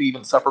you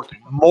even suffer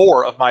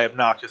more of my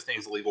obnoxious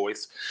nasally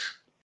voice.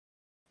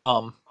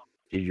 Dude,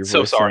 your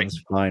voice sounds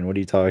fine. What are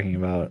you talking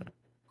about?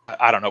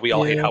 I don't know. We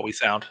all hate how we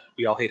sound.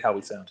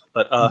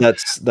 But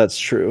that's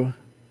true.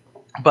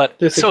 But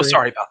so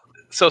sorry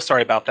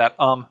about that.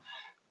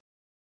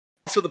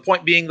 So the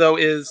point being though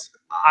is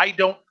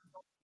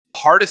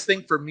hardest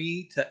thing for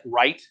me to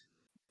write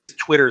is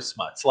Twitter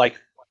smuts. Like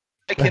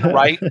I can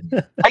write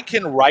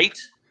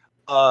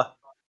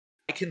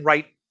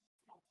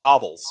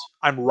novels.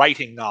 I'm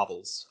writing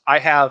novels. I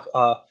have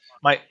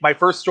my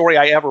first story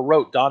I ever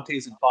wrote,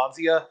 Dante's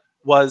Infanzia,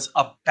 was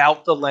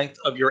about the length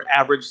of your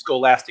average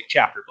Scholastic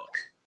chapter book.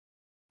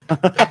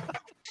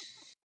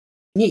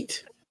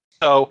 Neat.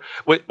 So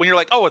when you're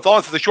like, oh, as long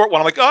as it's a short one,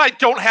 I'm like, oh, I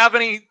don't have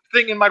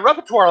anything in my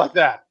repertoire like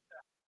that.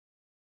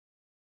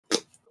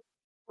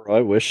 I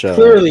wish.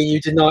 Clearly,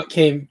 you did not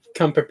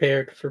come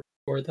prepared for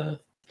the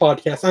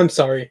podcast. I'm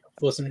sorry,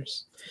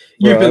 listeners.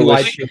 You've been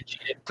lied to.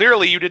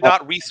 Clearly, you did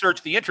not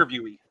research the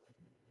interviewee.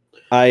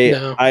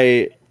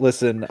 I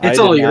listen. It's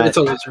all your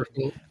fault.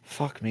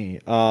 Fuck me.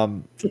 I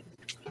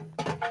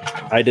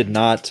did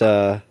not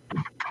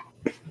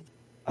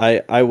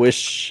I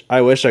wish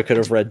I could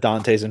have read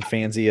Dante's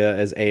Infanzia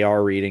as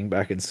AR reading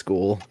back in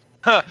school.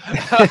 No,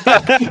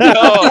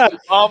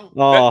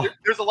 Oh,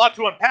 there's a lot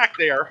to unpack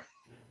there.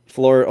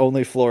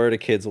 only Florida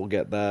kids will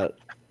get that.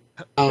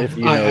 If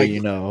you know,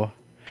 you know.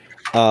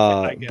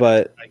 I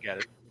But get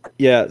it.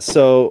 yeah,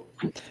 so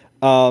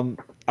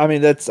I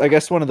mean that's I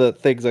guess one of the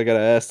things I gotta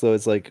ask though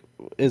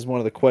is one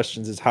of the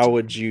questions is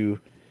how did you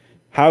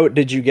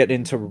get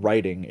into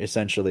writing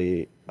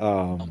essentially?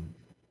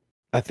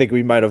 I think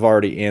we might have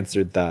already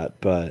answered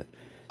that, but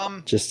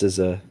just as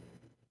a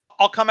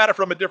I'll come at it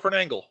from a different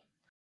angle.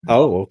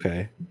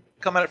 okay.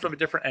 Come at it from a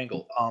different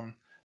angle.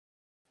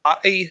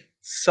 I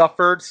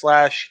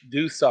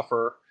suffered/do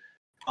suffer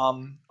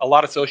a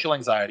lot of social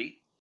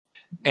anxiety,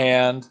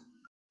 and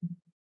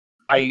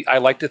I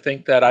like to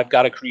think that I've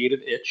got a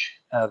creative itch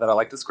that I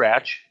like to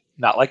scratch.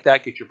 Not like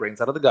that. Get your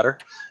brains out of the gutter.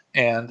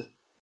 And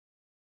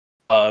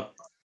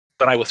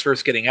when I was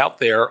first getting out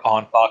there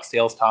on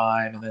Foxtails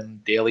Time, and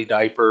then Daily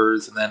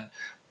Diapers, and then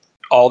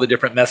all the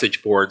different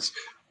message boards,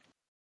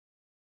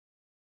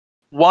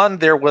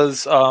 there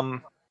was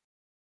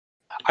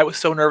I was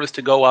so nervous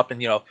to go up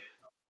and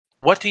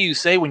what do you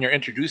say when you're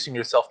introducing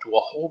yourself to a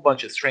whole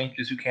bunch of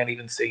strangers who can't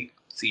even see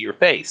your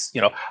face?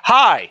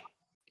 Hi,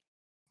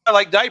 I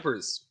like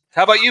diapers.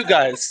 How about you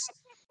guys?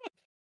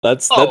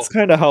 That's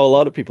kind of how a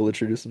lot of people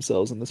introduce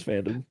themselves in this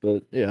fandom,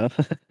 but yeah.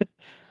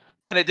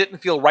 And it didn't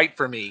feel right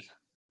for me.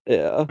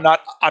 Yeah.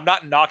 I'm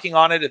not knocking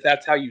on it if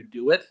that's how you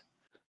do it,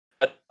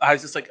 but I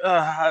was just like,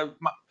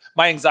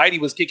 my anxiety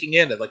was kicking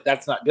in, and like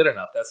that's not good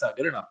enough. That's not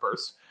good enough,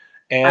 Purse.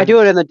 And I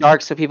do it in the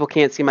dark so people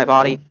can't see my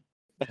body.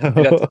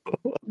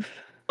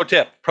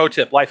 Pro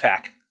tip, life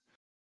hack.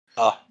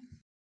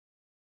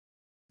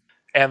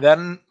 And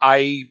then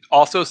I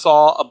also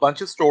saw a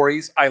bunch of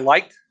stories I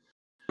liked.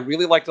 I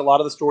really liked a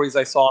lot of the stories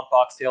I saw in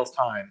Foxtails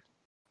Time,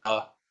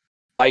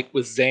 like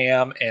with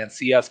Zam and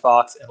CS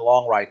Fox and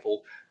Long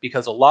Rifle,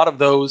 because a lot of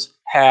those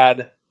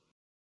had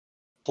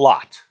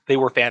plot. They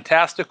were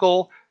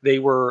fantastical. They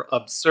were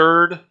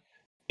absurd.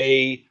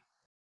 They,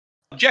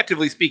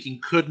 objectively speaking,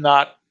 could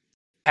not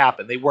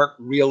happen. They weren't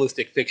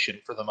realistic fiction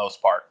for the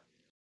most part.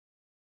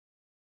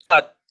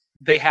 But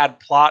they had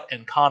plot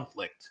and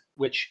conflict,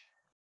 which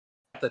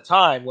at the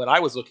time when I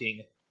was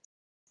looking,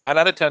 9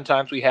 out of 10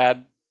 times we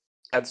had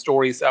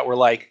stories that were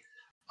like,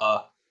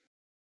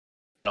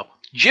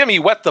 Jimmy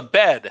wet the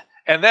bed,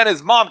 and then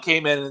his mom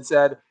came in and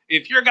said,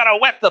 if you're gonna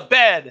wet the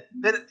bed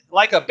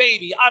like a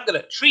baby, I'm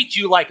gonna treat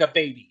you like a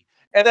baby.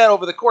 And then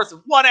over the course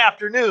of one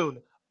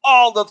afternoon,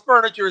 all the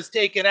furniture is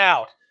taken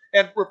out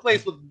and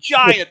replaced with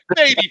giant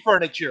baby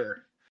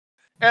furniture,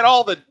 and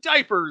all the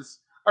diapers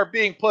are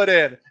being put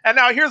in. And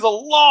now here's a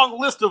long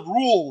list of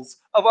rules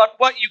about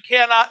what you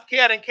can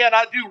and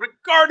cannot do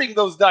regarding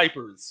those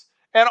diapers,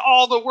 and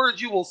all the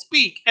words you will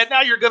speak. And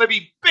now you're going to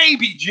be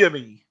baby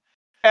Jimmy,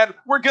 and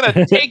we're going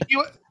to take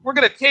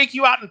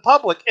you out in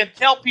public and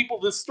tell people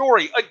this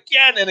story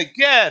again and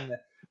again.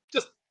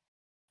 Just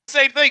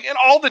same thing, and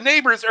all the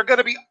neighbors are going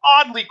to be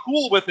oddly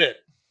cool with it.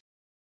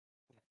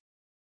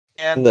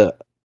 And a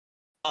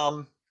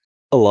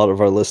lot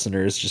of our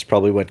listeners just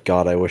probably went,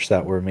 God, I wish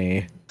that were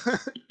me.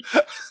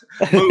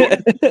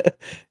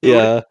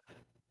 Yeah.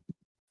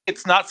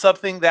 It's not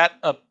something that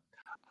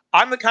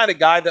I'm the kind of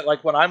guy that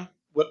like when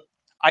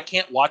I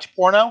can't watch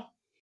porno,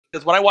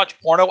 because when I watch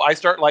porno, I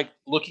start like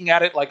looking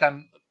at it like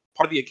I'm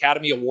part of the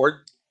Academy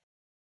Award,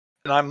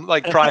 and I'm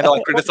like trying to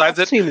like criticize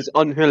it. Seems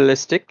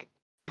unrealistic.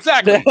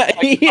 Exactly.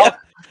 Like, Yeah.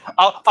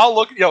 I'll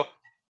look.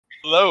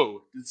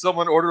 Hello. Did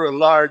someone order a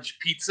large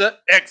pizza,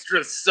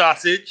 extra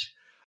sausage?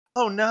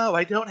 Oh no,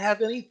 I don't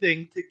have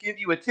anything to give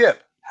you a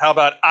tip. How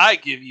about I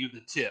give you the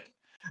tip?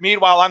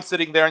 Meanwhile, I'm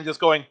sitting there and just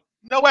going,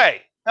 no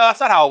way. No, that's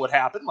not how it would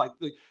happen. Like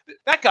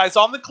that guy's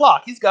on the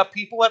clock. He's got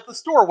people at the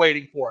store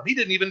waiting for him. He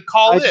didn't even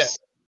call in.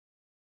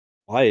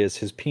 Why is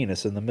his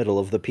penis in the middle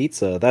of the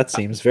pizza? That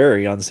seems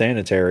very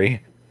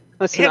unsanitary.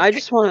 Listen, I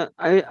just want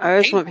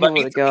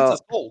people to go.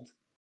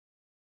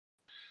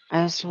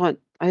 I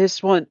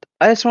just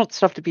want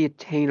stuff to be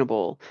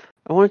attainable.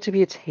 I want it to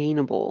be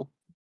attainable.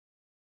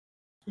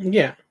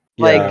 Yeah.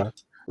 Like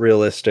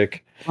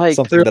realistic. Like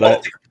something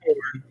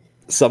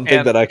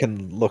that I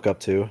can look up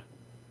to.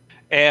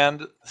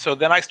 And so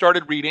then I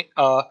started reading.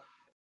 And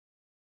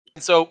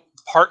so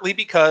partly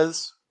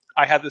because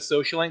I had this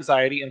social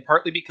anxiety, and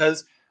partly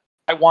because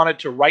I wanted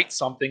to write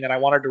something, and I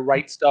wanted to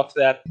write stuff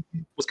that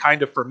was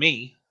kind of for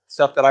me,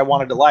 stuff that I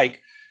wanted to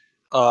like,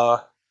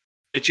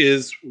 which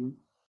is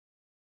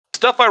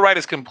stuff I write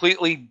is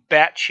completely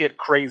batshit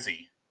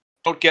crazy.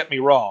 Don't get me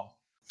wrong.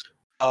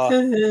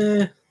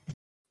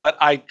 But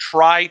I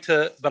try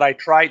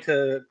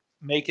to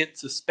make it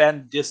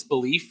suspend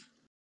disbelief,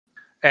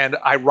 and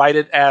I write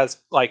it as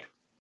like,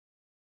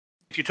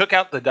 if you took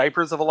out the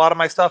diapers of a lot of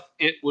my stuff,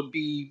 it would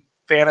be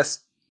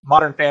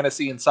modern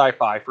fantasy and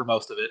sci-fi for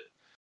most of it.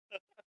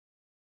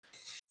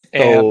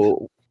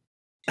 And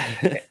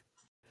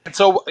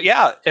so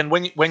yeah, and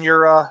when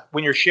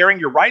you're sharing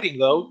your writing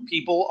though,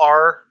 people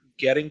are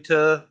getting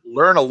to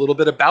learn a little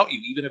bit about you,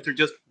 even if they're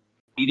just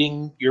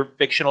reading your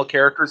fictional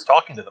characters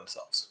talking to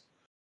themselves.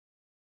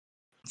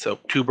 So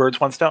 2 birds,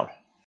 1 stone.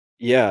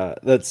 Yeah,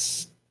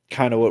 that's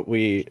kind of what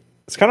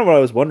it's kind of what I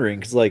was wondering,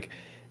 because like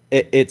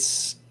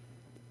it's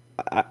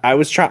I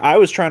was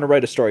trying to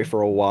write a story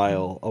for a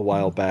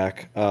while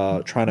back,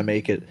 trying to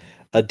make it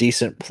a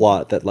decent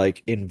plot that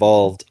like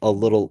involved a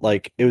little,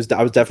 like I was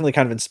definitely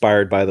kind of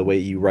inspired by the way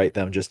you write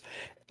them, just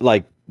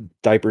like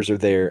diapers are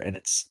there and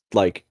it's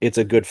like it's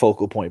a good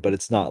focal point, but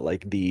it's not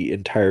like the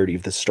entirety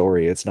of the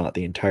story. It's not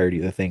the entirety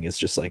of the thing. It's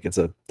just like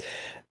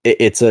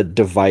it's a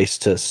device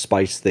to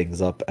spice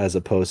things up, as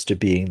opposed to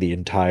being the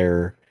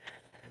entire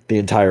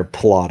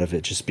plot of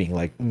it just being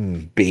like,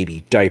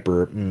 baby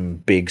diaper,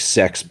 big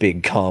sex,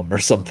 big cum or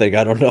something.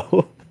 I don't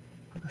know.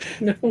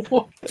 No,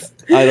 what?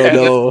 I don't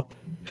know.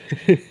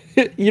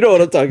 You know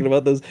what I'm talking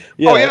about? Those,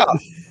 Oh yeah.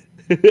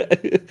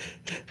 yeah.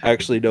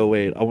 Actually, no,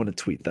 wait. I want to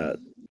tweet that.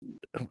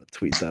 I'm gonna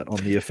tweet that on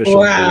the official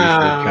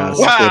Wow. Cast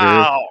Twitter.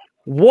 Wow.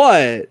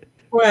 What?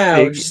 Wow,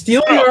 Hey,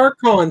 stealing our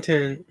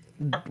content.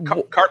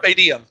 Carpe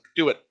diem.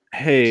 Do it.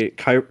 hey,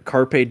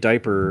 Carpe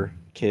Diaper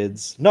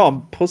kids. No,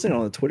 I'm posting it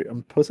on the Twitter.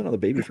 I'm posting it on the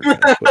Baby for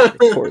Cast Twitter, of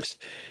course.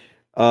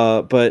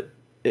 But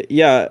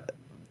yeah,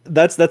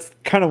 that's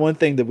kind of one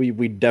thing that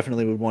we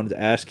definitely would want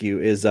to ask you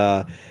is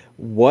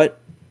what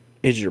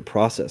is your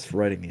process for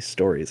writing these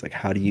stories? Like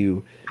how do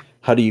you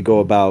go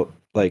about,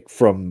 like,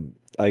 from,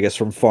 I guess,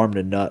 from farm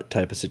to nut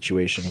type of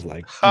situation of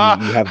like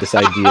you have this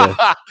idea.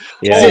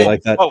 Yeah, you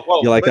like that.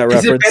 Whoa. You like that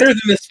Is it reference? better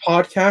than this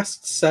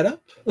podcast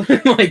setup?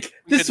 Like,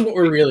 this is what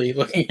we're really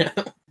looking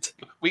at.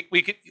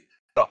 We could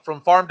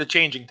from farm to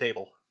changing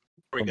table.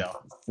 There we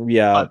go.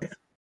 Yeah.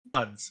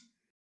 Tons.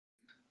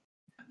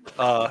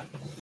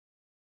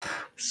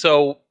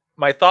 So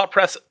my thought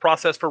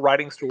process for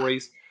writing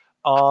stories,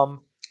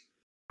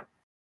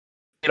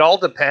 it all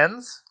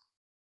depends.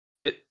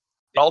 It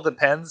all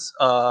depends,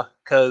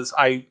 because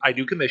I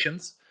do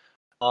commissions,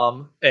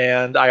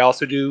 and I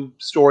also do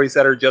stories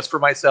that are just for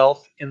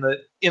myself in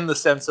the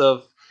sense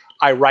of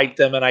I write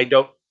them and I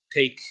don't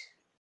take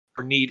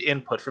or need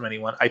input from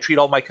anyone. I treat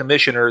all my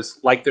commissioners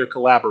like they're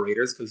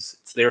collaborators because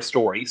it's their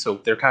story, so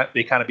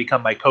they kind of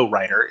become my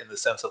co-writer in the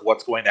sense of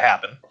what's going to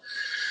happen.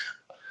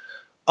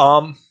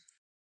 And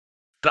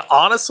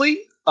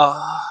honestly,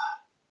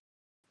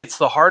 it's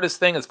the hardest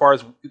thing as far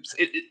as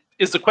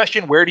is the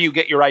question, where do you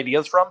get your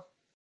ideas from?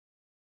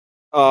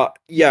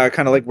 Yeah,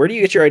 kind of like, where do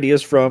you get your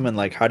ideas from, and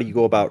like how do you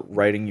go about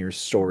writing your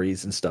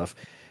stories and stuff?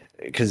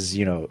 Because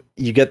you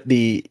get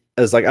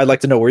I'd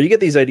like to know where you get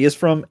these ideas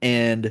from,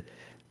 and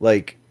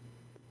like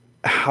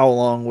how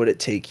long would it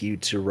take you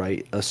to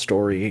write a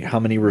story? How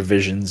many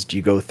revisions do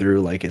you go through?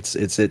 Like it's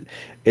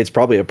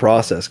probably a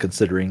process,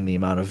 considering the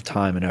amount of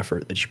time and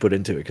effort that you put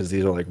into it, because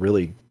these are like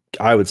really,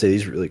 I would say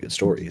these are really good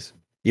stories.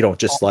 You don't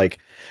just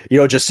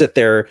sit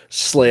there,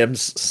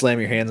 slam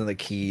your hands on the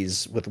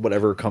keys with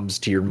whatever comes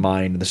to your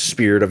mind, the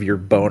spirit of your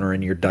boner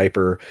in your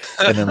diaper,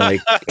 and then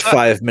like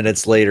 5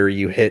 minutes later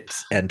you hit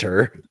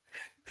enter.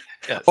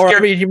 Yeah, or I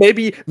mean,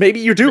 maybe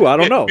you do. I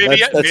don't know.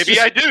 Maybe That's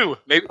I do.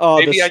 Maybe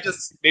I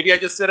just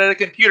sit at a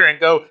computer and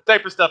go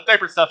diaper stuff, ding,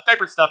 diaper stuff,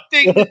 diaper stuff,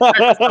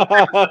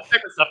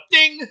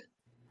 ding.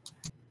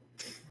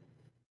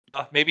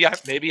 Maybe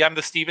I'm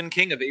the Stephen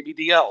King of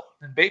ABDL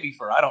and Baby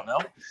Fur. I don't know.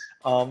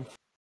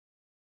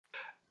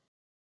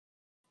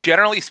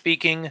 Generally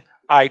speaking,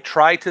 I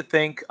try to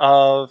think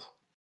of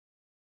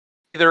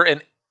either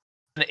an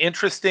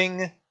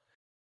interesting,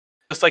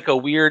 just like a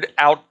weird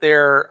out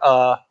there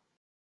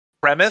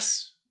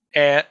premise,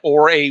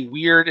 or a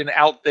weird and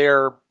out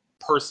there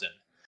person.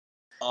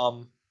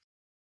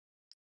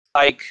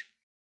 Like,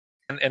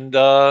 and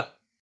I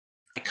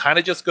kind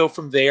of just go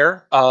from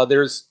there. I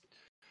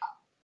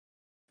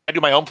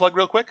do my own plug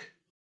real quick.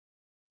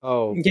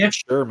 Oh, Yeah.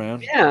 sure,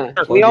 man. Yeah,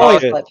 Plug we your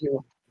always shit. let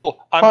you. Cool.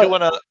 I've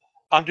got a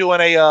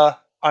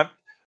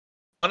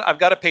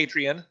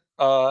Patreon.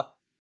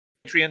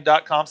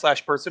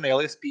 Patreon.com/Personalias,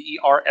 Personalias.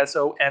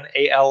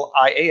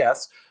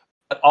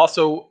 But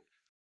also,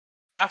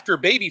 after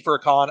Baby Fur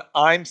Con,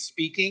 I'm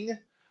speaking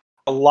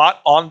a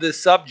lot on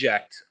this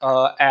subject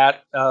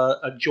at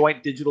a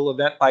joint digital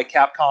event by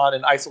Capcom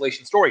and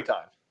Isolation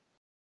Storytime.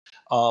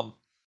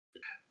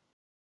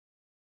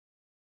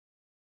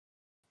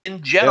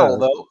 In general,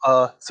 though,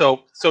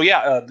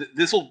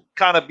 this will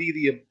kind of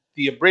be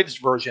the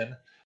abridged version,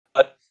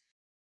 but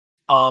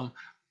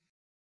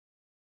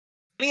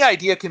any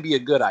idea can be a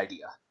good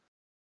idea.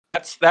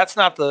 That's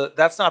not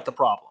the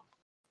problem.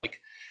 Like,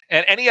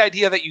 and any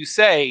idea that you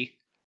say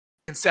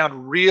can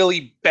sound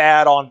really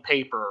bad on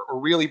paper or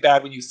really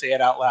bad when you say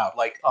it out loud.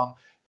 Like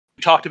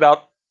we talked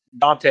about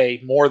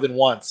Dante more than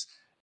once.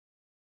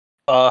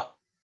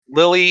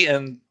 Lily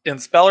and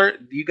Speller,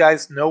 do you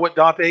guys know what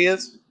Dante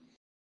is?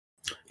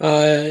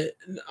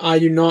 I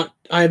do not.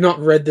 I have not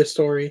read this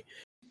story.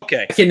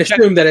 Okay, I can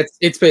assume that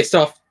it's based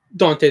off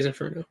Dante's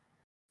Inferno.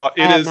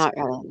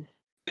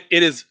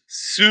 It is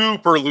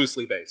super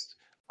loosely based,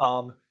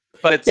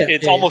 but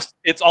it's almost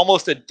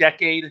a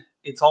decade.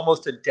 It's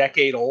almost a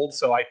decade old,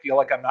 so I feel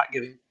like I'm not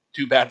giving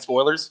too bad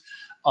spoilers.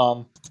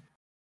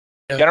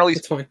 Generally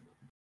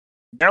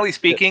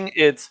speaking,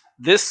 it's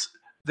this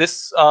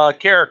this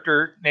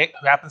character,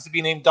 who happens to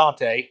be named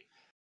Dante,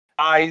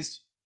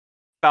 dies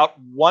about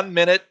 1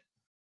 minute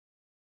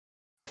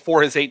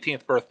before his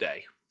 18th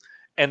birthday.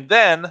 And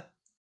then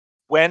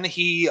when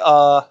he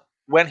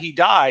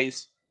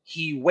dies,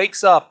 he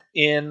wakes up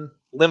in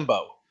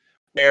limbo,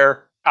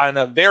 where, on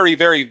a very,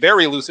 very,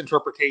 very loose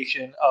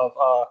interpretation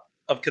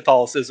of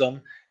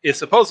Catholicism, is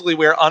supposedly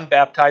where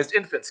unbaptized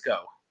infants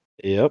go.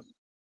 Yep.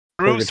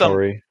 Through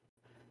Purgatory.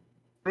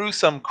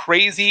 some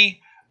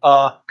crazy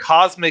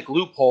cosmic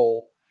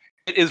loophole,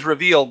 it is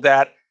revealed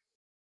that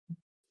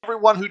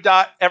everyone who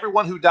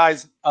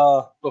dies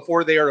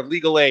before they are of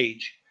legal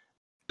age,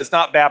 is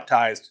not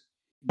baptized,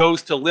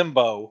 goes to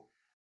limbo,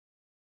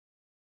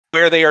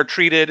 where they are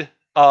treated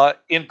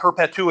in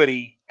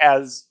perpetuity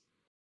as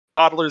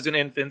toddlers and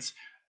infants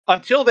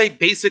until they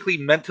basically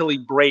mentally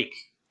break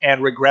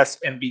and regress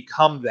and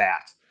become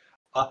that.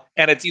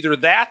 And it's either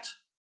that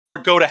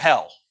or go to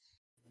hell.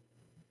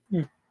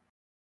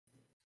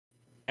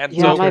 And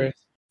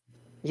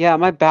Yeah, so,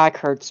 my back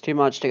hurts too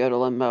much to go to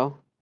limbo.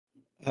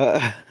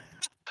 Yeah.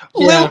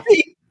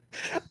 Lily!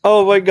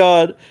 Oh my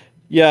god.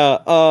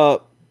 Yeah,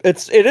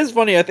 it is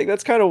funny. I think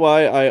that's kind of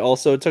why I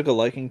also took a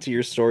liking to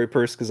your story,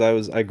 Purse,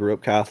 because I grew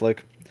up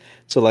Catholic.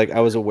 So like I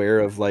was aware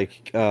of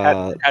like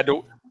had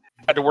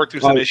to work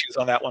through some issues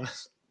on that one.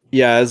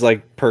 Yeah, as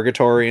like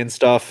purgatory and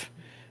stuff.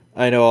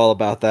 I know all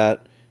about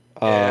that.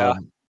 Yeah.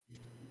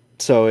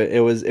 So it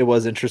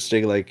was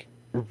interesting, like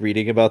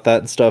reading about that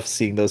and stuff,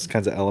 seeing those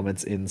kinds of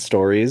elements in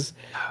stories,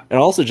 and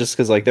also just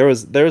because like there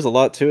was a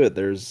lot to it.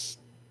 There's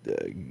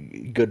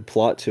good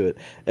plot to it.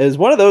 It was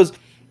one of those.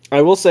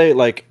 I will say,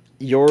 like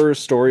your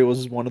story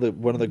was one of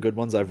the good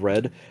ones I've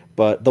read,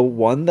 but the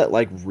one that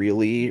like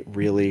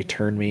really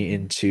turned me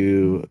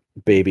into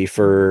Baby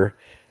Fur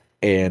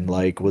and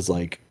like was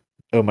like,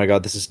 oh my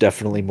god, this is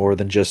definitely more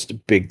than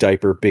just big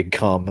diaper, big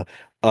cum.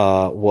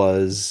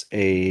 Was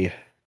a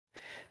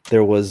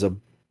there was a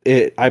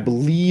it I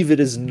believe it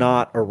is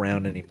not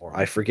around anymore.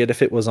 I forget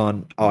if it was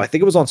on I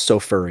think it was on So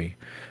Furry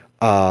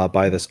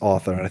by this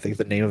author, and I think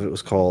the name of it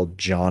was called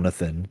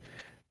Jonathan.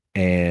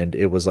 And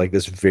it was like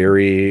this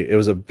it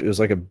was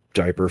like a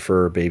diaper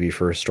for a baby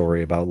for a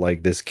story about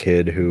like this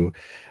kid who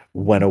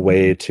went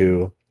away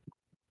to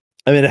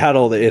I mean, it had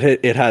all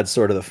the it had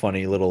sort of the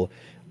funny little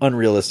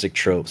unrealistic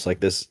tropes,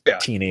 like this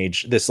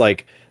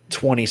like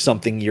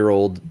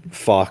 20-something-year-old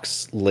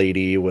fox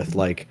lady with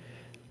like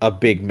a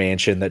big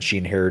mansion that she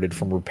inherited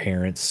from her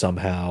parents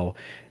somehow,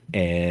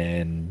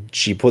 and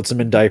she puts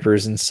him in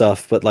diapers and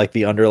stuff. But like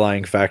the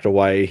underlying fact of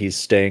why he's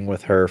staying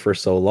with her for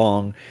so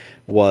long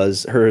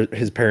was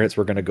his parents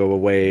were going to go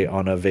away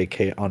on a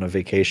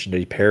vacation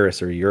to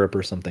Paris or Europe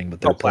or something,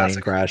 but their plane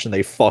crashed and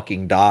they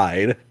fucking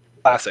died.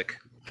 Classic.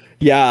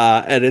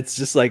 Yeah, and it's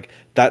just like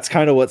that's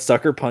kind of what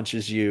sucker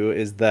punches you,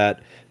 is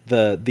that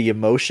the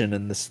emotion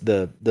and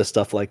the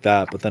stuff like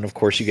that. But then of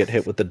course you get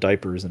hit with the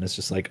diapers and it's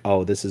just like,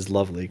 oh, this is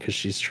lovely because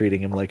she's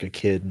treating him like a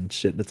kid and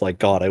shit. And it's like,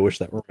 God, I wish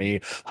that were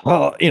me.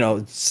 Oh,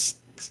 it's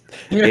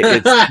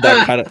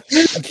that kind of.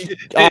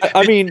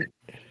 I mean,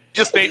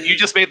 you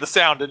just made the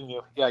sound, didn't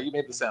you? Yeah, you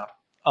made the sound.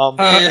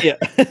 yeah.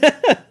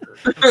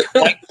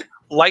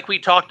 like we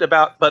talked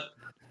about, but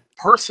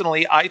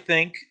personally, I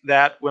think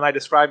that when I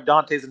describe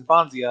Dante's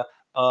Infanzia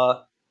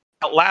out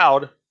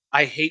loud,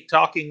 I hate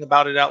talking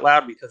about it out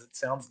loud because it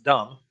sounds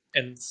dumb.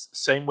 And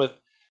same with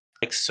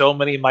like so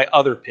many of my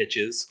other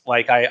pitches.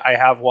 Like I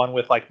have one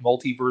with like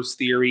multiverse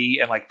theory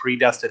and like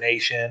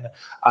predestination.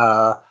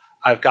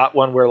 I've got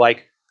one where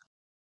like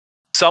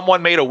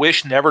someone made a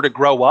wish never to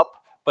grow up,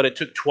 but it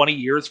took 20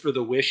 years for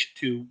the wish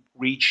to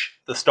reach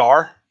the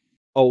star.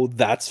 Oh,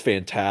 that's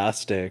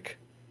fantastic.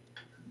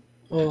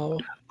 Oh.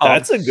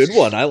 That's a good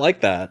one. I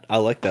like that. I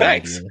like that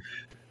Thanks. idea.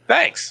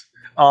 Thanks.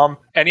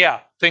 And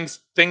yeah, things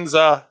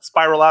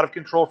spiral out of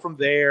control from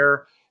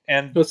there.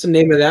 And what's the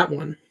name of that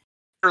one?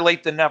 Better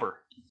late than never.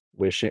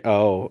 Wishing.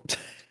 Oh,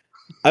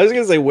 I was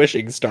gonna say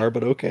Wishing Star,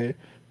 but okay.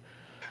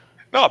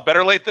 No,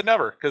 better late than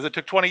never because it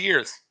took 20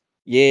 years.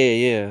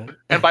 Yeah.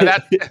 And by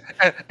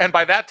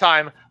that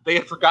time, they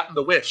had forgotten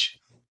the wish.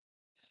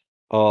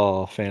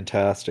 Oh,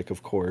 fantastic!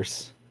 Of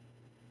course.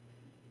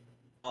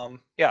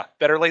 Yeah,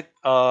 better late.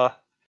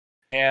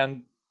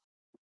 And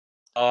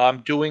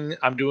I'm doing.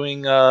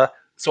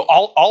 So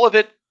all of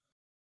it,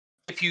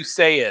 if you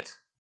say it,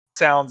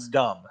 sounds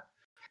dumb.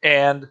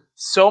 And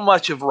so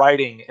much of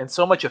writing and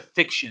so much of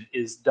fiction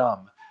is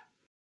dumb.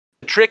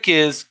 The trick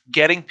is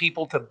getting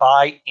people to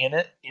buy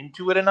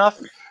into it enough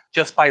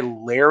just by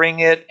layering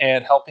it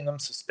and helping them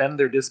suspend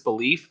their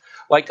disbelief.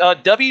 Like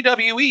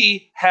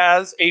WWE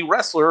has a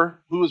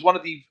wrestler who is one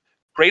of the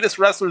greatest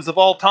wrestlers of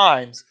all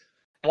times.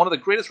 One of the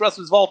greatest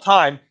wrestlers of all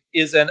time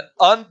is an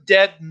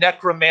undead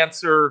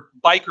necromancer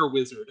biker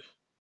wizard.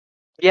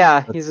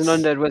 Yeah, he's an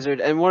undead wizard,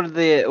 and one of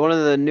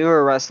the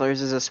newer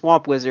wrestlers is a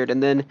swamp wizard,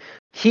 and then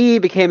he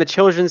became a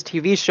children's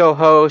TV show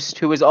host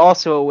who was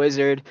also a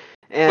wizard,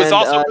 and was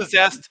also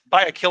possessed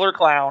by a killer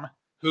clown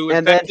who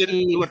infected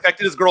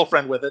his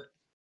girlfriend with it.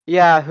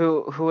 Yeah,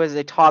 who is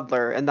a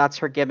toddler, and that's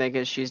her gimmick,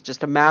 is she's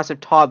just a massive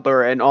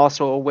toddler and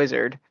also a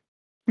wizard.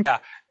 Yeah,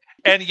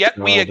 and yet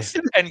we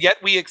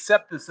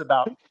accept this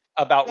about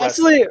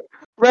wrestling.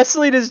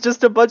 Wrestling is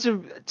just a bunch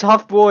of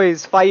tough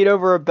boys fighting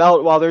over a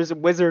belt while there's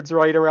wizards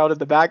running around in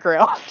the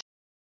background.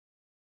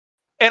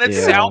 And it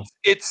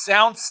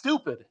sounds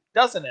stupid,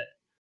 doesn't it?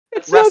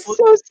 It sounds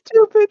so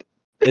stupid.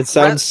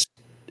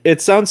 It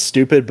sounds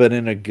stupid, but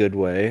in a good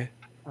way.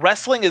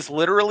 Wrestling is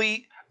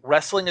literally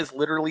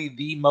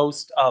the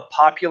most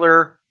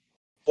popular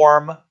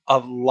form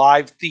of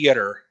live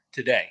theater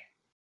today.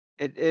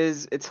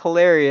 It's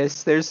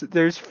hilarious. There's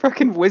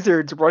freaking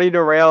wizards running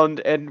around,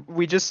 and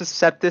we just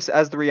accept this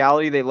as the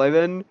reality they live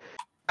in.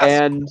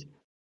 Yes. And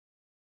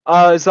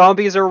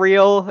zombies are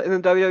real in the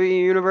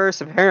WWE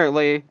universe,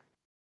 apparently.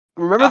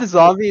 Remember the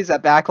zombies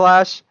at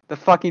Backlash? The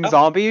fucking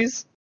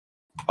zombies?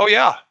 Oh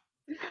yeah.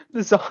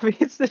 The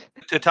zombies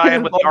to tie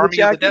in with the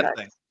Army of the Dead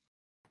thing.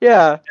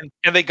 Yeah.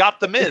 And they got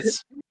the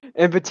Miz.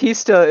 And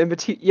Batista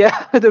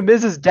yeah, the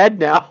Miz is dead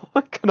now,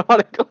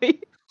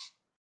 canonically.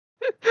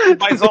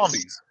 By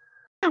zombies.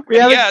 We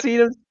haven't seen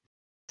him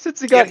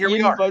since he got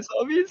eaten by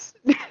zombies.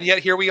 Yet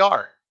here we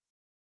are.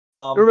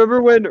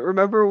 Remember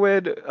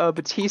when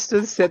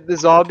Batista sent the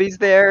zombies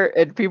there,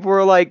 and people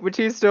were like,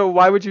 Batista,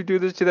 why would you do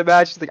this to the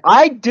match? He's like,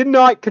 I did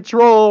not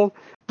control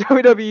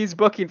WWE's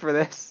booking for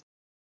this.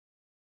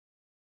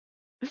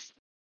 Oh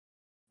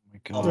my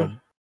God.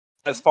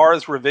 As far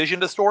as revision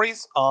to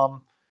stories,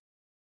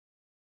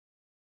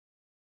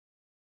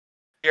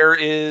 there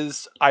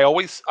is I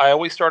always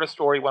start a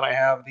story when I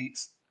have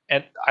these,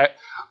 and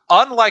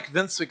unlike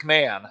Vince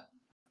McMahon,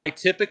 I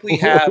typically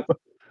have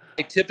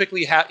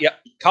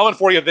coming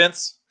for you,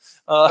 Vince.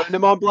 Putting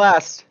him on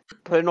blast.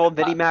 Putting old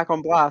Vinnie Mac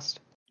on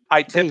blast.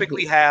 I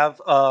typically have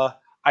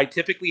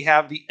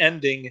the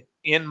ending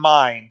in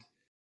mind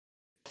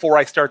before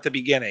I start the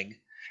beginning,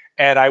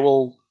 and I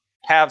will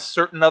have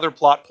certain other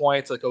plot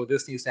points like, oh,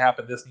 this needs to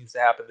happen, this needs to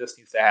happen, this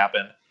needs to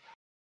happen.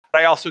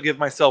 But I also give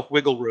myself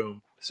wiggle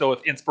room, so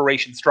if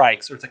inspiration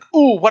strikes, or it's like,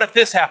 ooh, what if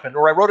this happened,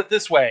 or I wrote it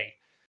this way.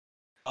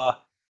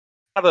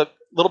 Have a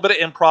little bit of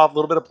improv, a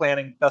little bit of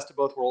planning, best of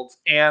both worlds,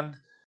 and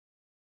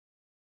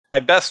my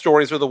best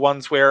stories are the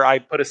ones where I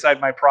put aside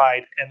my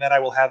pride, and then I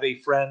will have a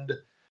friend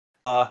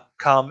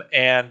come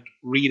and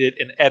read it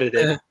and edit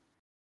it.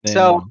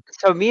 So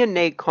me and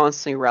Nate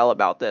constantly rail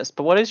about this,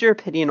 but what is your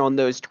opinion on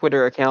those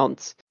Twitter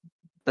accounts?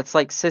 That's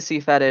like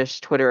sissy fetish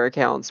Twitter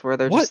accounts where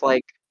they're just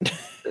like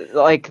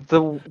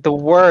the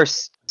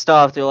worst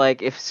stuff. They're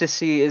like, if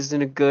Sissy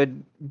isn't a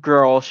good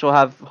girl, she'll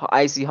have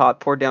icy hot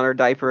poured down her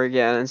diaper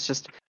again. It's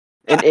just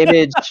an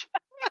image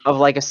of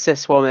like a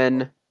cis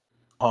woman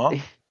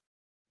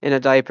in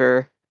a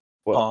diaper.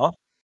 What?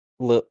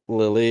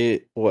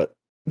 Lily, what?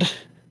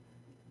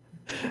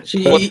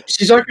 She's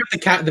talking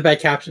about the bad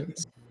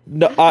captions.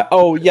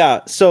 No,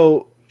 yeah.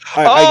 So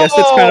I guess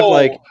it's kind of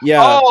like,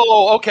 yeah.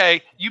 Oh,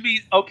 okay. You mean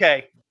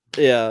okay?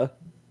 Yeah,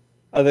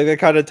 I think that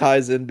kind of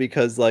ties in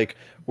because like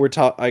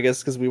I guess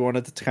because we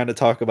wanted to kind of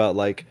talk about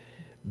like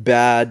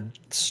bad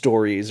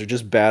stories or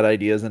just bad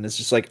ideas, and it's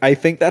just like I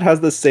think that has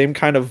the same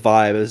kind of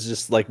vibe as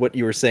just like what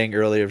you were saying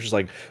earlier, just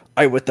like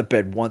I wet the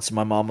bed once and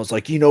my mom was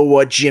like, you know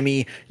what,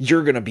 Jimmy,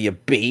 you're gonna be a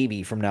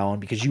baby from now on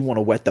because you want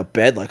to wet the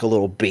bed like a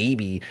little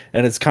baby.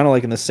 And it's kind of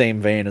like in the same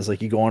vein as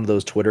like you go onto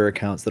those Twitter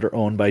accounts that are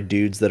owned by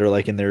dudes that are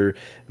like in their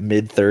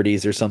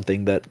mid-30s or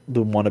something that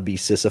want to be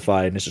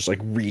sissified, and it's just like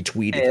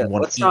retweet if you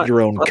want to eat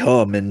your own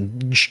cum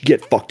and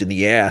get fucked in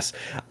the ass.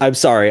 I'm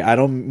sorry, I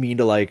don't mean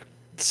to like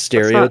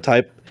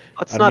stereotype.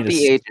 Let's not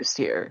be ageist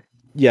here.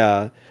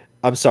 Yeah,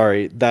 I'm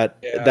sorry.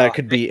 That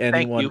could be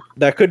anyone.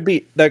 That could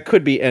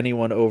be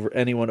anyone over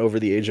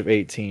the age of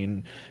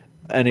 18.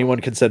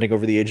 Anyone consenting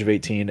over the age of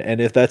 18.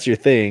 And if that's your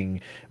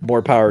thing,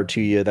 more power to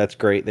you. That's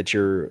great that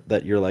you're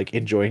like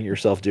enjoying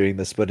yourself doing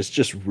this. But it's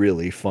just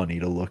really funny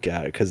to look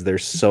at because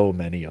there's so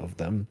many of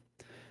them.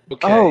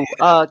 Okay.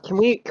 Oh, can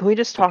we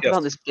just talk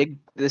about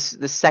this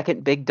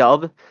second big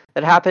dub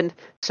that happened?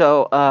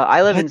 So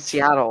I live in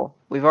Seattle.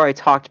 We've already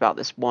talked about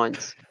this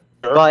once.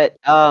 Sure. But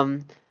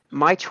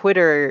my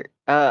Twitter,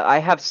 I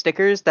have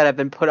stickers that have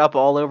been put up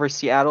all over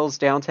Seattle's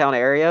downtown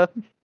area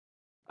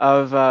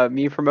of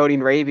me promoting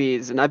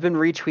rabies, and I've been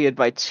retweeted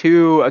by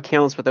 2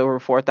 accounts with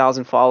over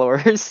 4,000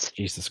 followers.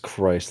 Jesus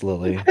Christ,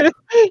 Lily.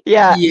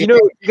 Yeah, you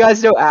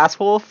guys know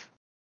Asswolf?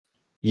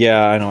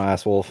 Yeah, I know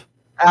Asswolf.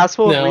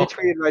 Asswolf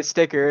retweeted my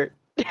sticker.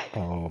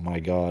 Oh my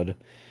God.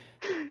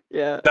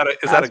 Yeah.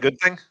 Is that a good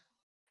thing?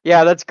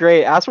 Yeah, that's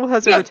great. Asswolf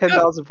has over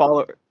 10,000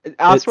 followers.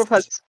 Asswolf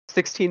has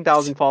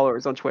 16,000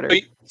 followers on Twitter.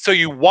 So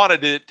you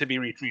wanted it to be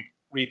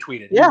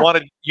retweeted. Yeah.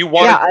 You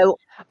wanted.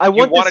 I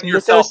want wanted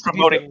yourself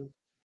promoting.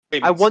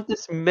 I want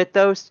this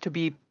mythos to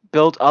be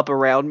built up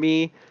around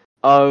me.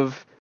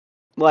 Of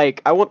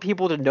like, I want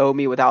people to know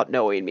me without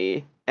knowing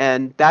me,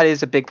 and that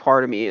is a big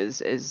part of me.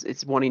 Is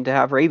it's wanting to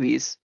have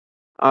rabies.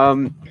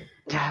 I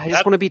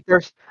just want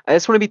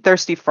to be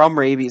thirsty from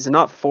rabies and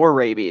not for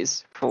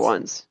rabies for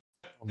once.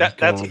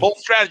 That's a bold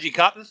strategy,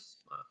 Cotton.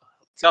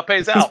 That's how it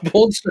pays out.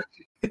 Bold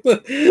strategy.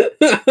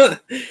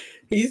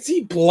 Is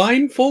he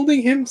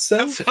blindfolding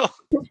himself? So,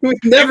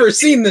 We've never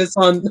seen this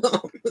on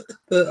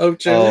the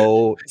Ocho.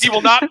 Oh, he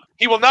will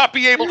not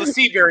be able to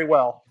see very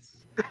well.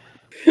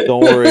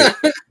 don't worry.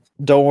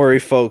 Don't worry,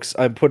 folks.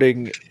 I'm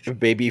putting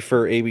Baby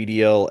Fur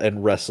ABDL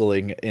and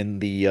wrestling in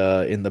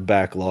the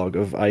backlog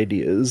of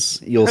ideas.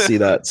 You'll see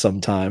that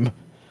sometime.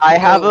 I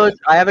have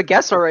a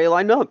guess already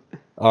lined up.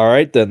 All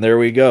right, then there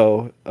we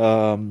go.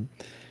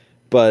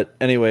 But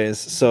anyways,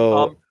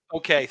 so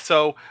Okay,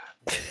 so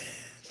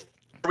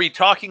are we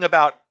talking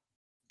about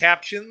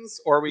captions,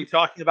 or are we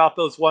talking about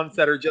those ones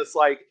that are just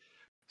like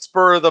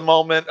spur of the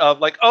moment of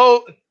like,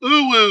 oh,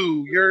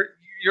 ooh,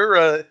 you're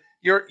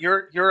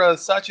a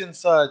such and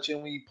such,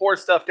 and we pour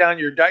stuff down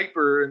your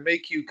diaper and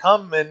make you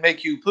come and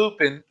make you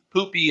poop and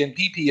poopy and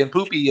pee pee and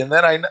poopy, and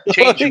then I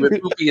change you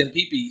with poopy and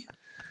pee pee.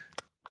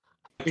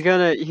 You're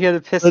gonna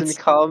piss and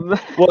come.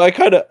 Well, I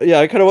kind of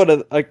want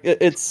to.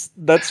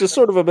 That's just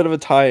sort of a bit of a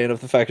tie-in of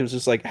the fact it's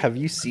just like, have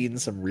you seen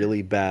some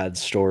really bad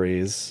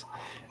stories?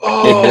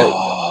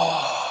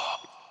 Oh,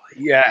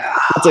 yeah.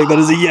 It's like that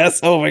is a yes.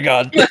 Oh my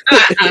god. That's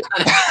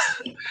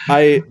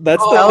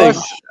the Tell thing.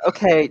 us,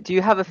 okay, do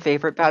you have a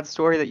favorite bad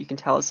story that you can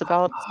tell us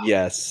about?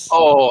 Yes.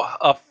 Oh,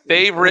 a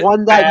favorite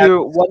One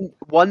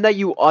that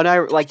you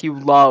like you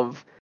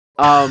love,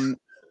 and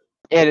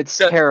it's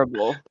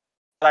terrible.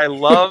 I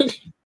love,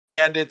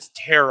 and it's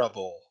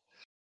terrible.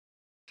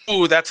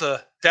 Ooh, that's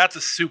a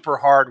super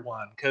hard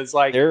one because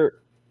like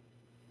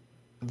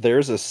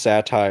there's a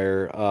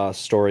satire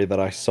story that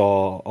I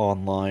saw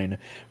online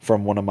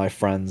from one of my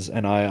friends,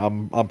 and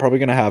I'm probably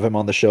gonna have him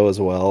on the show as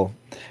well.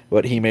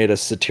 But he made a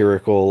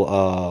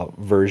satirical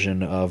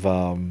version of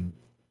an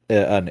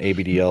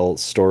ABDL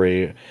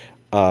story.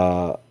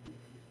 I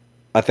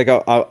think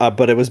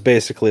but it was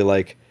basically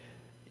like,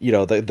 you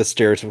know, the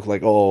stereotypical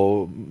like,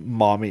 oh,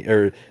 mommy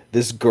or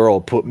this girl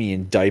put me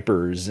in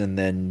diapers and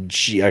then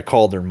I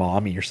called her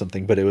mommy or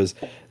something. But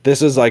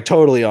this was like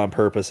totally on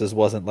purpose. This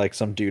wasn't like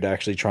some dude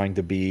actually trying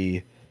to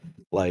be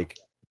like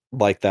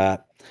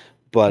that.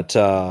 But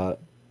I'll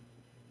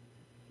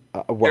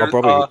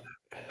probably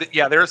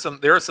there are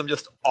some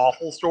just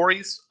awful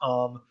stories.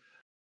 I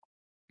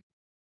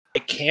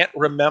can't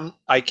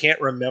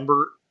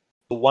remember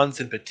the ones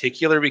in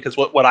particular because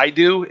what I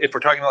do, if we're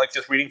talking about like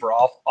just reading for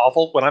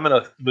awful, when I'm in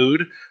a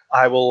mood,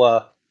 I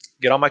will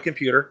get on my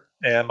computer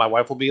and my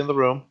wife will be in the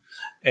room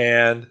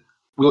and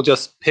we'll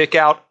just pick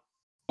out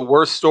the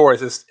worst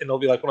stories and they'll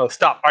be like, well,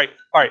 stop. All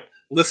right,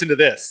 listen to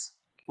this.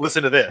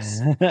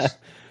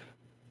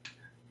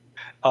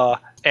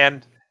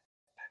 And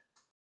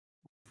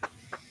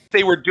if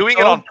they were doing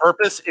it on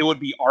purpose, it would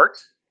be art.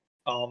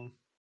 But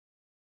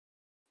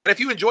if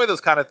you enjoy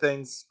those kind of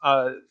things,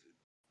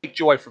 take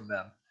joy from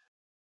them.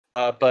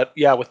 But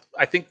yeah,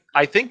 I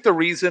think the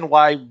reason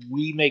why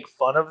we make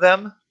fun of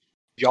them,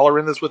 y'all are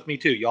in this with me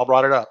too. Y'all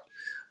brought it up.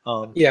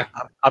 Yeah,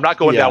 I'm not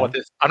going down with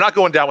this. I'm not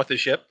going down with this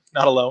ship.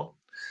 Not alone.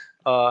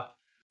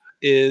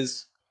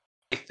 Is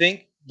I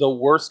think the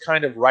worst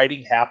kind of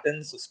writing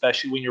happens,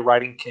 especially when you're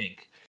writing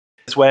kink,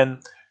 is when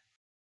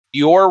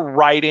you're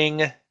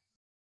writing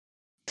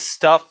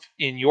stuff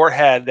in your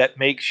head that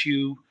makes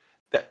you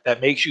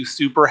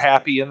super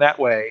happy in that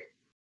way,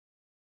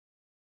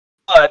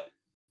 but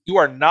you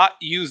are not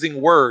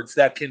using words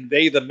that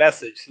convey the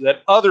message so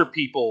that other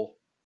people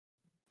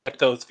get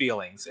those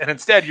feelings, and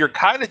instead you're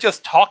kind of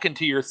just talking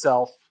to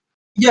yourself.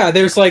 Yeah,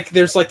 there's like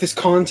this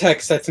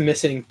context that's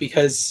missing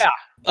because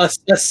a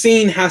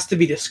scene has to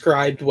be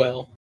described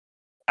well.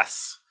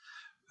 Yes,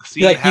 the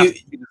scene has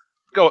to be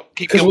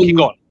keep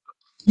going.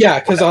 Yeah,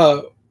 because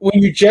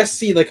when you just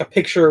see like a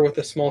picture with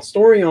a small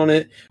story on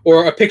it,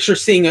 or a picture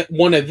seeing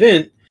one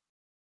event,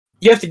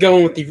 you have to go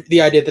in with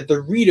the idea that the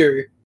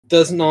reader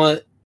does not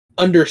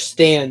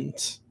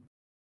understand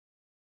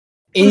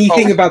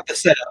anything about the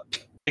setup.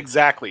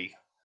 Exactly,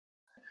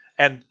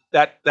 and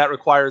that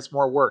requires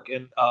more work.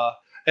 And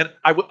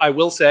I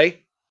will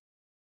say,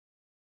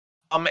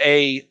 from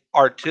a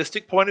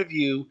artistic point of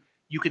view,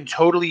 you can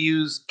totally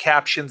use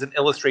captions and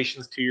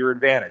illustrations to your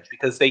advantage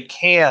because they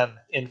can,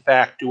 in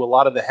fact, do a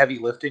lot of the heavy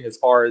lifting as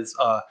far as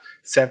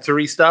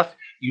sensory stuff.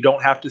 You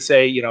don't have to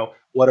say, you know,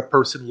 what a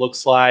person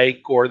looks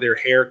like or their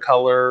hair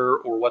color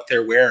or what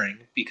they're wearing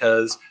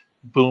because,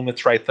 boom,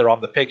 it's right there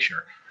on the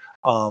picture.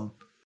 But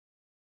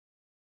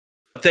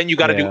then you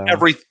got to do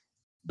everything.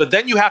 But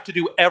then you have to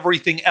do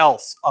everything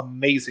else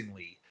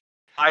amazingly: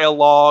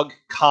 dialogue,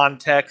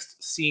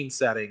 context, scene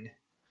setting,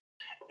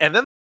 and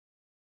then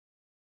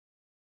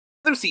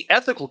there's the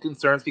ethical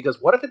concerns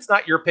because what if it's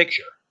not your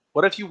picture?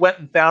 What if you went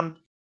and found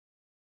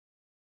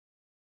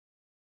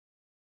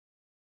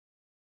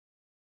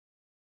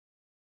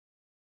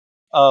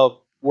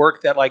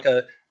work that like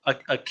a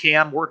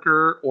cam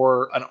worker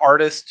or an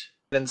artist,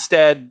 and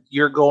instead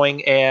you're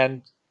going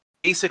and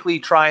basically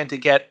trying to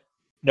get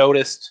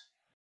noticed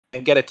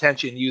and get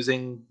attention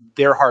using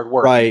their hard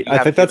work. Right.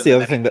 I think that's the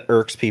other thing that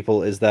irks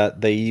people is that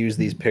they use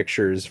these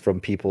pictures from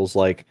people's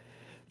like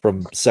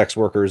sex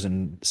workers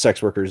and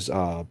sex workers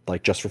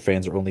like Just for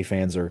Fans or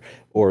OnlyFans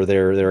or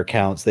their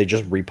accounts. They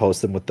just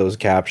repost them with those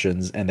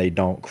captions, and they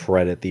don't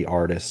credit the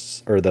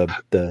artists or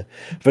the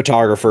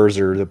photographers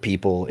or the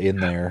people in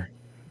there.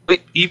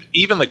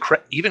 Even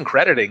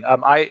crediting.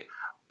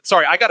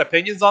 I got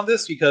opinions on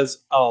this because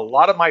a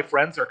lot of my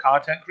friends are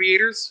content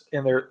creators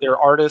and they're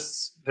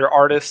artists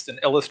and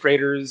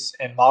illustrators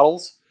and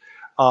models,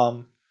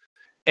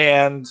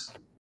 and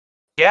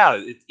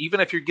yeah, even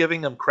if you're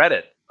giving them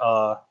credit,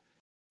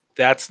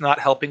 that's not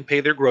helping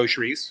pay their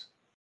groceries.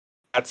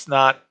 That's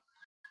not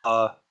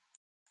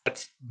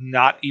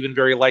even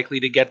very likely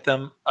to get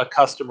them a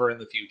customer in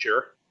the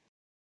future.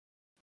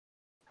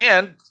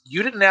 And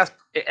you didn't ask,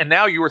 and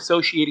now you're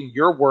associating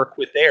your work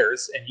with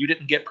theirs, and you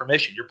didn't get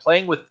permission. You're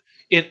playing with,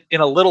 in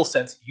a little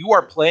sense, you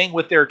are playing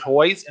with their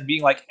toys and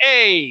being like,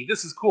 "Hey,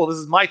 this is cool. This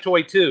is my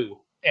toy too,"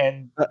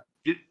 and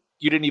you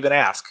didn't even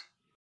ask.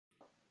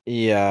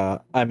 Yeah,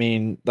 I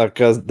mean that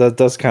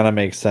does kind of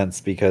make sense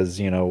because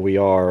we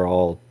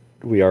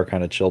are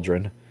kind of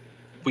children.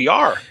 We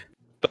are,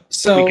 but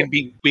So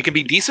we can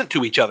be decent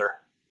to each other.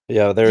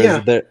 Yeah,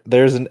 there's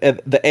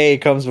the A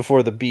comes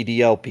before the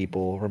BDL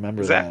people.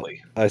 Remember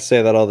Exactly. that. I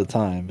say that all the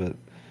time, but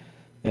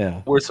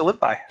yeah. Words to live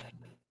by.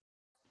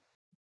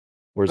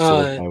 Words to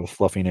live by with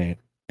Fluffy Nate.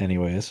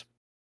 Anyways.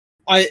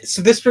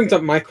 So this brings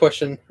up my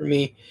question for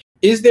me.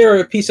 Is there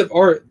a piece of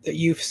art that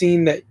you've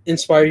seen that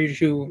inspired you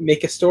to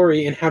make a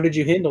story, and how did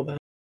you handle that?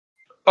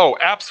 Oh,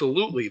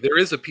 absolutely. There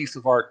is a piece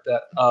of art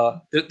that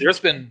there's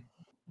been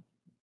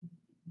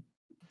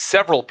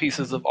several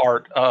pieces of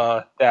art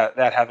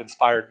that have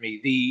inspired me.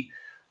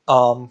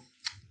 You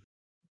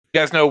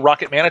guys know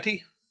Rocket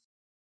Manatee?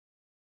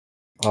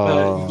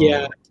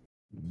 Yeah.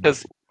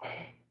 Because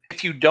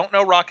if you don't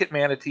know Rocket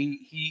Manatee,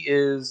 he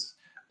is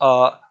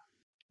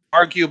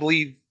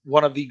arguably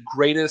one of the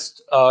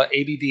greatest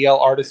ABDL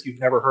artists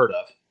you've never heard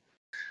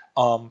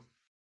of.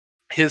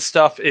 His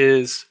stuff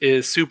is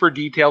super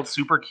detailed,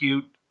 super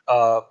cute.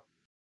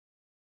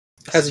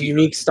 Has a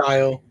unique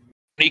style.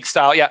 Unique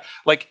style, yeah.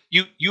 Like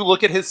you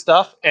look at his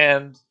stuff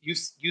and you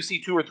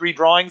see 2 or 3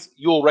 drawings,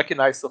 you'll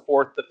recognize the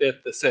 4th, the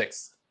 5th, the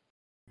 6th.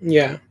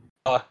 Yeah.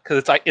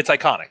 Because it's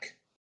iconic.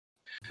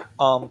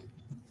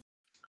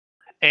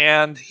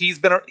 And he's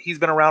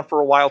been around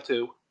for a while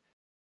too.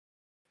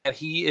 And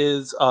he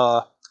is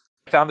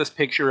I found this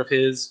picture of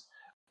his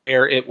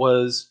where it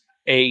was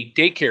a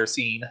daycare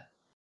scene,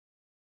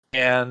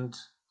 and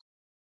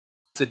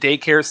it's a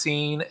daycare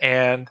scene,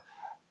 and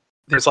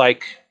there's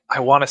like, I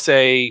want to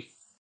say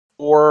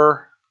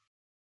four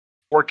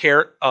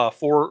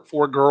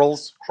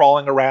girls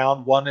crawling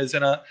around. One's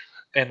in a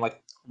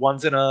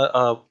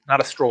not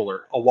a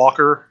stroller, a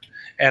walker,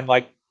 and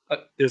like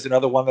there's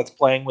another one that's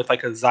playing with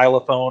like a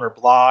xylophone or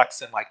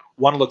blocks, and like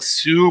one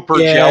looks super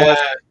jealous.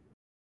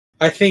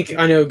 I think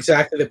I know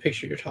exactly the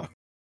picture you're talking.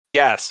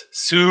 Yes,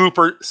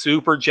 super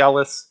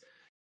jealous.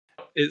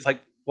 It's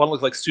like one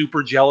looks like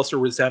super jealous or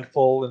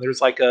resentful, and there's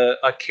like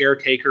a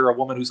caretaker, a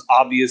woman who's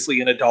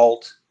obviously an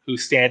adult,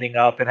 who's standing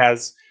up and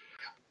has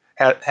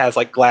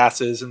like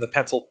glasses and the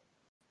pencil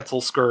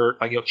skirt.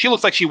 Like, she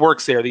looks like she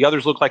works there. The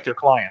others look like they're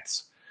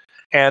clients.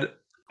 And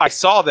I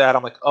saw that.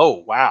 I'm like,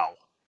 oh wow,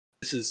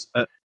 this is.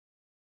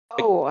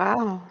 Oh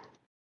wow.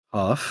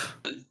 Off.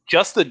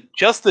 Just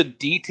the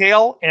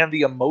detail and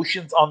the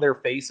emotions on their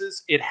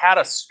faces. It had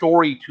a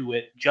story to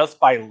it just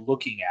by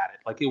looking at it.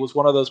 Like, it was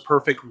one of those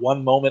perfect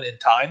one moment in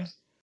time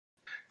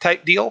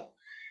type deal.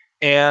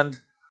 And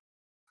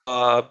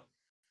I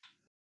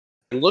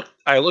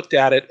looked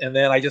at it, and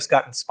then I just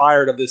got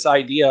inspired of this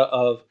idea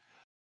of,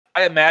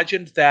 I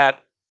imagined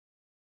that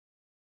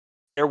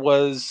there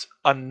was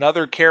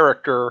another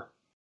character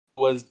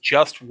who was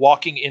just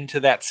walking into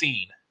that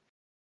scene,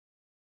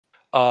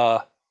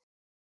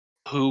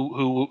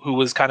 who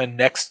was kind of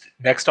next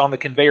on the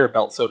conveyor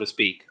belt, so to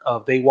speak.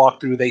 They walk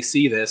through, they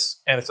see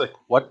this, and it's like,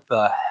 what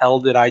the hell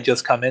did I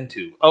just come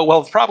into? Oh,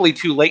 well, it's probably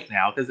too late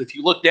now, because if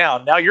you look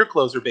down, now your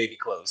clothes are baby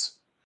clothes.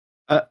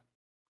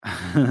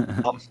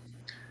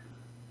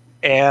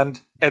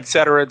 And et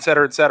cetera, et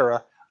cetera, et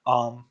cetera.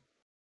 And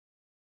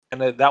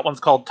that one's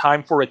called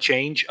Time for a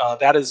Change.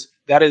 That is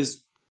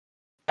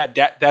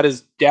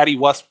Daddy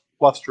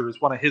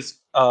Wuster's one of his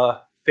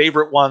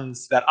favorite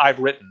ones that I've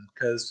written,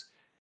 because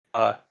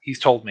he's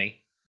told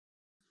me.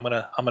 I'm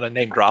gonna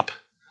name drop.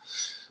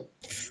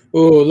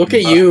 Oh, look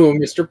at you,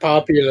 Mr.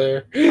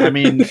 Popular. I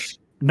mean,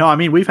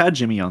 we've had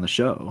Jimmy on the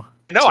show.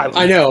 No, so.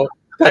 I know.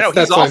 That's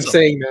why awesome. I'm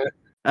saying that.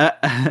 All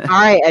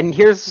right, and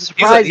here's a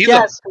surprise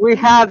guest. We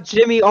have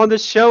Jimmy on the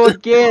show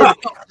again.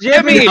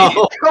 Jimmy, come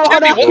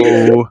on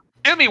up.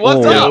 Jimmy,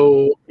 what's up?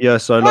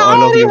 Yes, I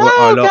love you.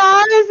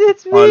 Guys,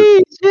 it's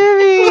me,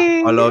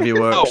 Jimmy. I love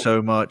your work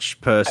so much,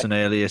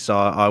 Personalias.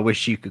 I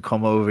wish you could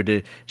come over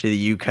to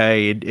the UK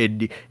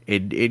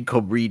and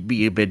come read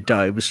me a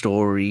bedtime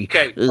story.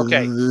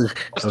 Okay.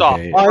 First off,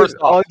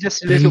 I'm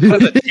just a little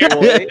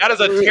that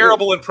is a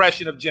terrible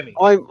impression of Jimmy.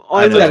 I'm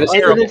a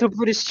little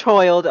British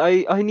child.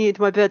 I need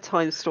my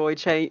bedtime story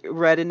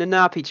read in a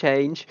nappy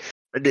change.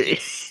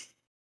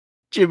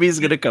 Jimmy's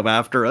gonna come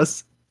after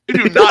us.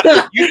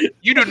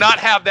 you do not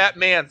have that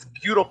man's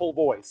beautiful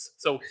voice.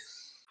 So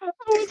I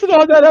wasn't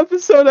on that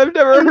episode. I've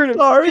never heard him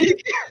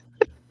speak.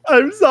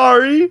 I'm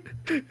sorry.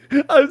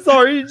 I'm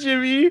sorry,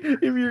 Jimmy.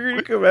 If you're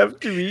gonna come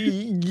after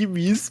me, give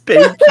me a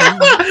spanking.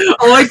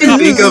 All I can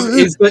think of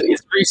is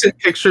recent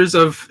pictures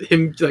of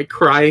him like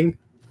crying,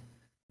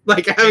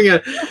 like having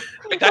a.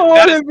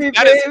 Baby.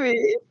 That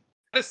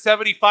is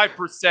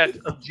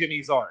 75% of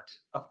Jimmy's art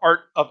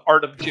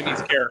of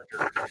Jimmy's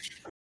character.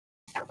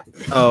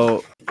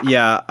 Oh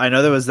yeah, I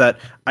know there was that.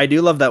 I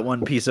do love that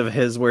one piece of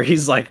his where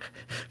he's like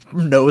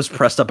nose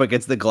pressed up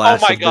against the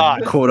glass. Oh my of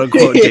God. the quote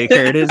unquote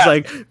daycare, and it's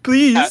like,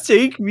 please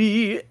take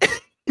me.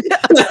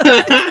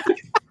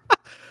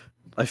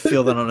 I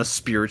feel that on a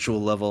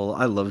spiritual level.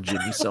 I love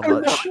Jimmy so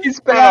much. He's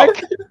back.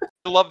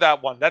 I love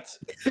that one.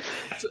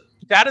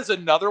 That is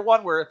another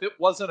one where if it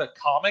wasn't a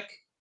comic,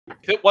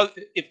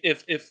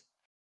 if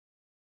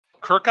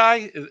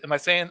Kirkai, am I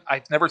saying?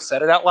 I've never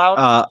said it out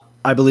loud.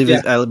 I believe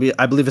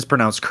it's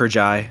pronounced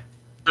Kurjai.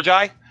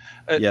 Kurjai?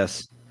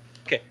 Yes.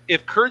 Okay.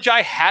 If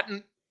Kurjai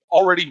hadn't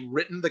already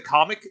written the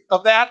comic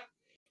of that,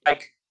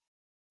 like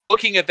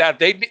looking at that,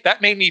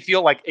 that made me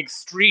feel like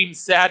extreme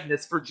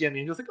sadness for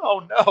Jimmy. He was like,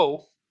 "Oh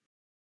no."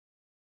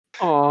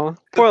 Aw,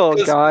 poor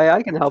little guy.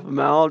 I can help him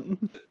out.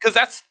 Because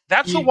that's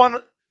the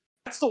one.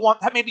 That's the one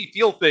that made me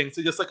feel things.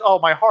 It's just like, oh,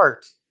 my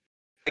heart.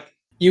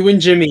 You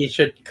and Jimmy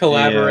should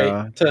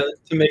collaborate to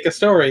make a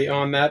story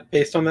on that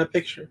based on that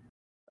picture.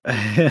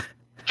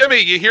 Jimmy,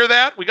 you hear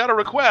that? We got a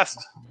request.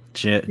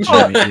 Jimmy,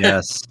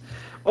 yes.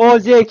 Oh,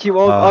 thank you.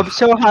 I'm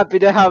so happy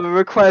to have a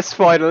request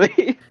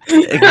finally.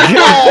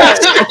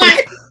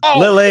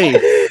 Lily.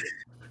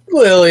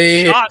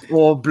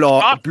 Oh,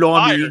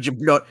 blimey.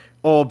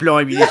 Oh,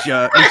 blimey, let's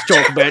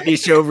talk about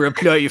this over a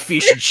plate of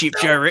fish and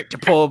chips over at the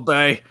pub,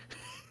 Bay.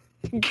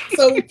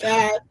 So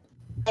bad.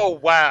 Oh,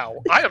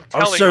 wow. I am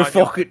telling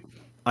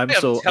I'm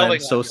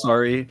so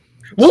sorry.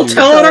 We'll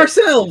tell it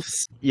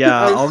ourselves.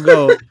 Yeah, I'll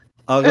go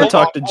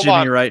talk to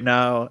Jimmy right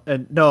now.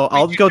 And no,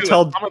 I'll go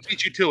tell. I'm gonna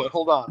beat you to it.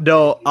 Hold on.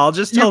 No, I'll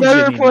just tell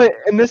Jimmy. Put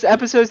in this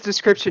episode's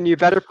description. You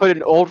better put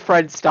an old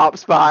friend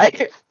stops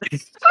by.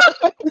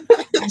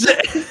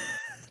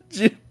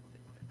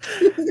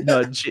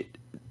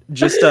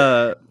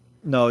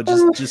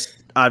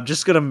 I'm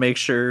just gonna make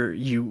sure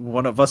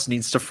one of us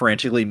needs to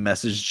frantically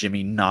message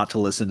Jimmy not to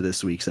listen to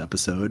this week's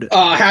episode.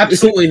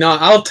 Absolutely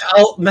not.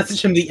 I'll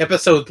message him the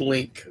episode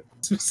link.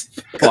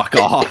 Fuck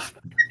off.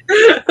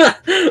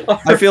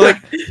 I feel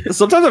like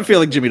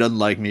Jimmy doesn't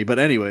like me, but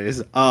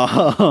anyways,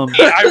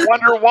 I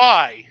wonder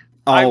why.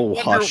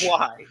 Hush.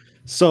 Why.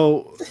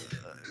 So,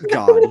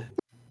 God.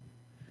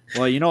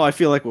 Well, I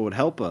feel like what would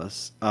help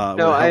us.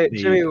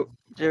 Jimmy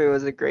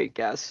was a great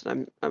guest.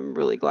 I'm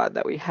really glad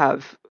that we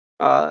have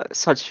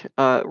such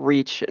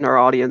reach in our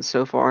audience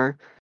so far.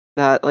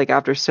 That like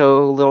after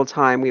so little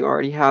time, we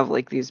already have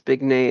like these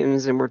big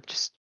names, and we're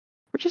just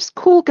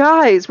cool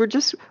guys. We're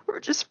just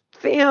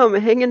fam,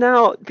 hanging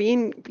out,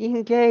 being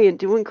gay and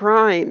doing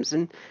crimes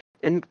and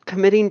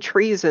committing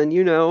treason,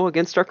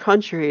 against our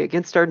country,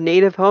 against our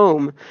native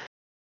home.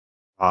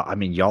 I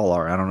mean, y'all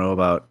are. I don't know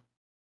about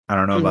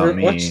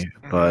me,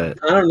 but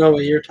I don't know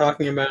what you're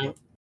talking about.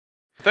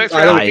 Thanks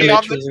for having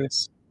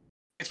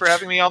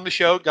me on the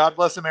show. God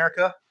bless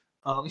America.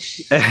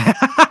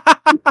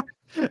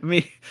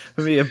 me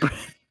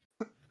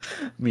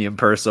and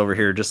Purse over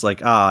here, just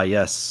like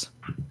yes.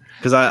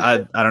 Because I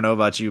don't know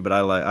about you, but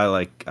I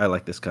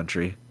like this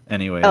country.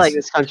 Anyways, I like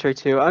this country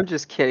too. I'm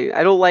just kidding.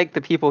 I don't like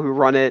the people who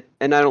run it,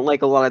 and I don't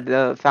like a lot of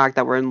the fact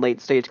that we're in late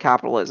stage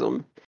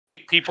capitalism.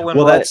 People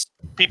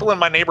in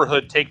my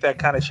neighborhood take that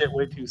kind of shit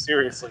way too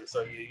seriously.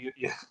 So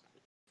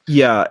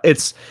yeah,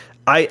 it's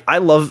I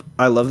love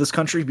this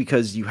country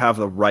because you have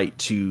the right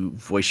to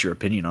voice your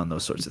opinion on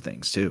those sorts of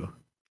things too.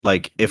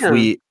 Like if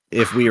we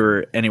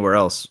were anywhere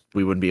else,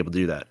 we wouldn't be able to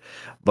do that.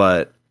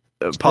 But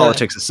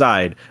politics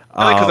aside,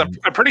 because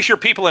I'm pretty sure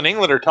people in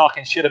England are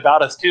talking shit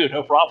about us too.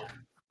 No problem.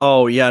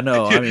 Oh yeah,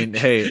 no. I mean,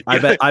 hey, I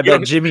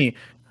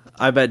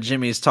bet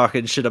Jimmy's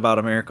talking shit about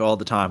America all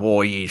the time.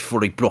 Oh, you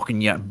fully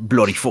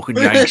bloody fucking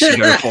Yanks!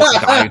 You're a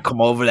fucking guy.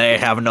 Come over there,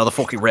 have another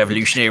fucking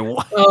revolutionary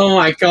war. Oh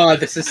my God,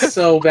 this is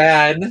so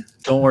bad.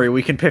 Don't worry,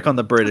 we can pick on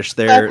the British.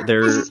 They're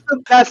This is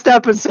the best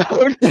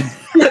episode.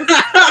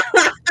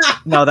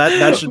 No,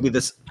 that should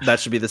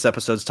be this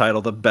episode's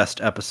title, the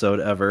best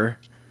episode ever.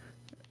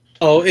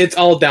 Oh, it's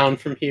all down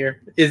from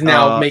here. Is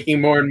now making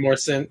more and more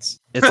sense.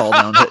 It's all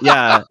downhill.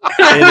 Yeah,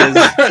 it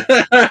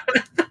is.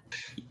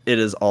 It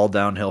is all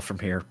downhill from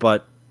here.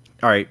 But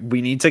all right,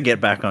 we need to get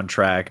back on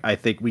track. I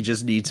think we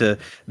just need to.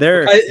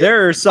 There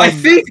are some. I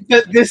think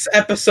that this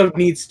episode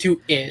needs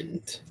to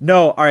end.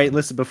 No, all right.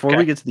 Listen, before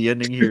we get to the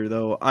ending here,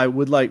 though, I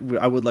would like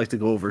to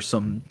go over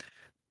some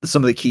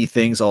of the key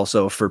things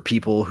also for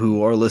people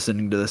who are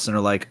listening to this and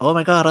are like, "Oh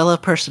my God, I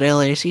love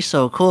Personalias. He's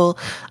so cool.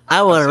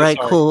 I want to write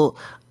cool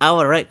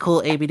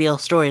ABDL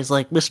stories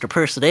like Mr.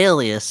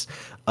 Personalias."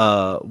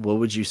 What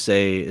would you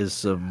say is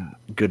some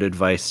good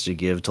advice to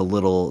give to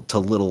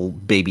little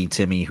baby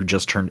Timmy who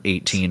just turned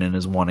 18 and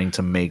is wanting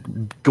to make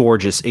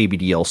gorgeous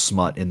ABDL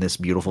smut in this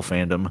beautiful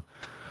fandom?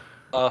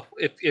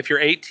 If you're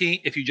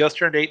 18, if you just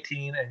turned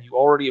 18 and you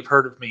already have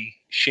heard of me,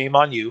 shame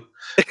on you.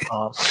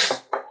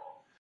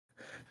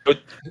 But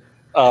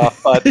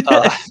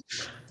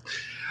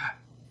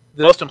the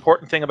most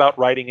important thing about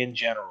writing in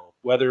general,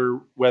 whether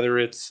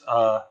it's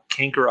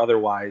kink or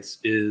otherwise,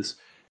 is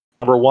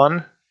number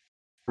one,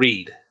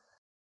 read.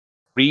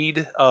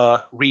 Read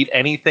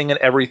anything and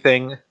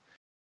everything,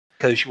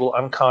 because you will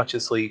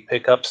unconsciously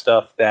pick up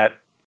stuff that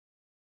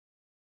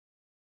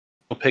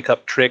will pick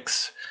up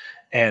tricks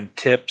and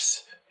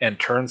tips and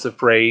turns of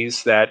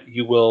phrase that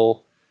you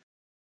will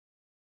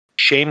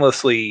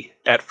shamelessly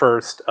at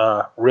first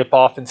rip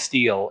off and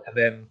steal, and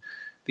then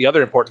the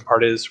other important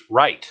part is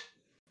write.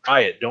 Try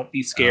it. Don't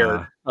be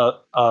scared.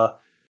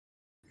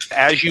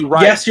 As you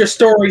write, yes, your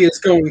story is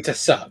going to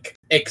suck.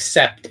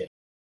 Accept it.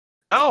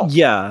 No,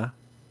 Yeah.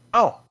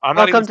 no, I'm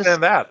not even saying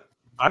that.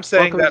 I'm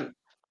saying that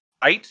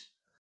write,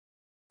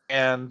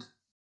 and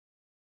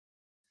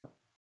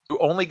you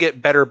only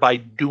get better by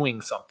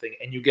doing something,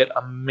 and you get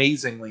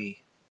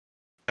amazingly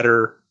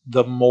better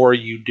the more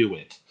you do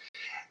it.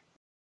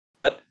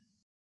 But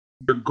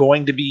you're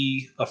going to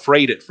be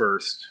afraid at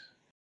first.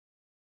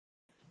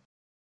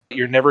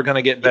 You're never going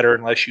to get better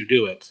unless you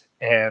do it.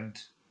 And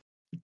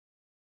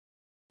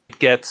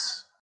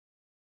it's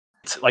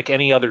like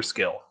any other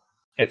skill.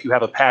 If you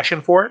have a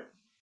passion for it,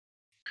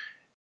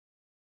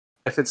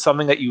 if it's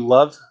something that you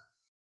love,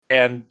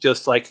 and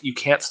just like you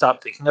can't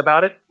stop thinking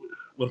about it,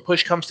 when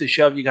push comes to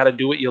shove, you got to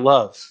do what you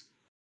love,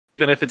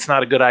 even if it's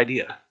not a good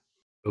idea.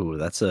 Ooh,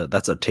 that's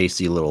a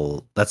tasty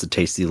little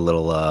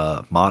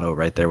motto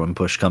right there. When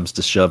push comes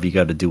to shove, you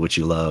got to do what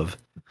you love.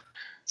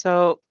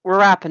 So we're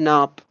wrapping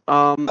up.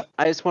 I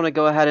just want to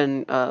go ahead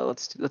and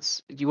let's. Do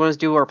you want to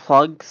do our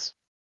plugs?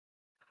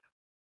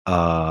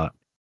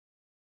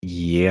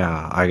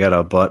 Yeah, I got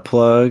a butt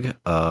plug.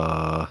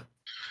 My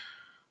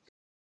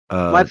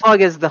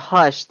plug is the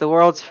Hush, the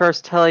world's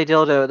first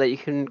teledildo that you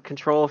can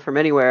control from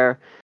anywhere.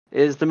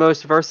 It is the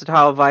most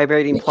versatile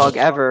vibrating plug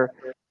ever.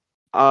 It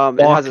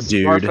has a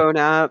smartphone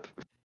app.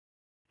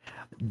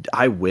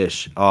 I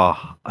wish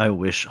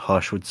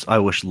Lush would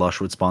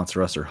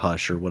sponsor us, or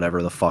Hush, or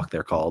whatever the fuck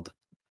they're called.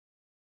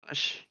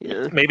 Hush,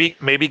 yeah.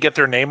 Maybe get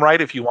their name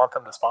right if you want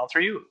them to sponsor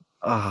you.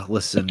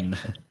 Listen.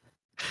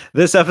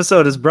 This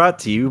episode is brought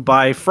to you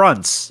by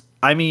fronts.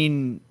 I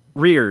mean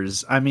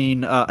rears. I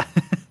mean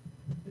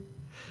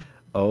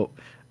so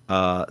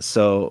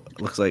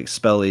it looks like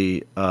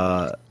Spelly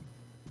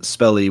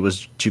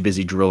was too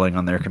busy drooling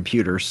on their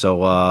computer,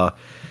 so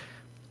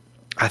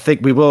I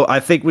think we will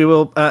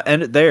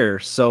end it there.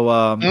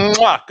 So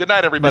good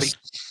night, everybody.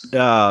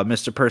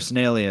 Mr.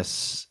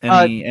 Personalias,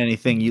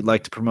 anything you'd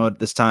like to promote at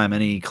this time?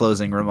 Any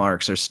closing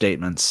remarks or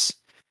statements?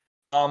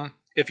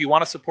 If you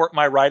want to support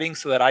my writing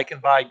so that I can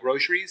buy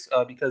groceries,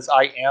 because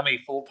I am a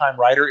full-time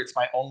writer, it's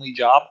my only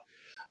job,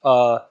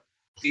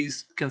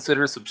 please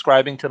consider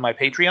subscribing to my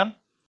Patreon,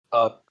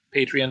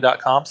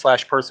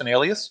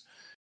 patreon.com/personalias.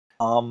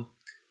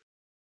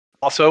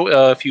 Also,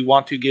 if you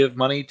want to give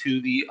money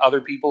to the other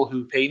people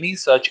who pay me,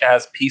 such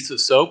as Piece of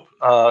Soap,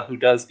 who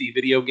does the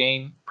video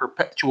game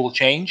Perpetual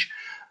Change,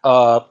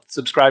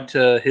 subscribe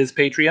to his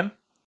Patreon.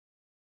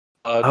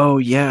 Oh,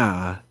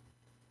 yeah.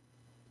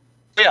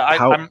 Yeah,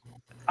 I'm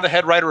the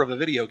head writer of a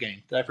video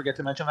game. Did I forget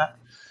to mention that?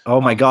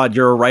 Oh my god,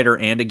 you're a writer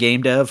and a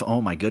game dev?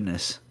 Oh my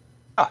goodness.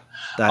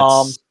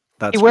 That's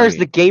he wears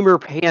the gamer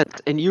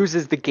pants and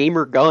uses the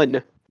gamer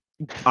gun.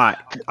 I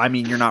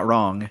mean, you're not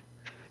wrong.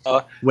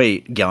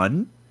 Wait,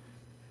 gun?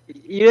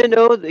 You didn't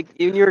know that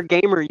when you're a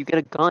gamer, you get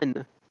a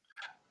gun.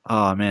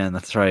 Oh man,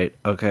 that's right.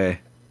 Okay.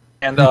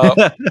 And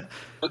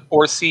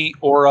or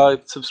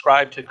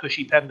subscribe to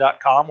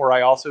cushypen.com, where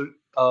I also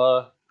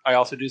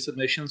do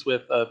submissions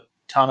with a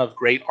ton of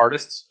great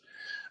artists.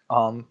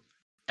 And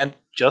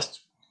just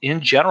in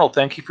general,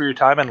 thank you for your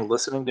time and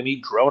listening to me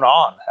drone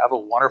on. Have a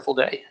wonderful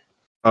day.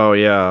 Oh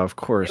yeah, of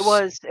course.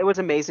 It was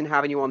amazing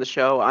having you on the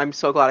show. I'm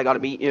so glad I got to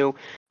meet you.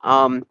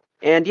 And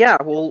yeah,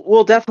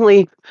 we'll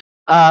definitely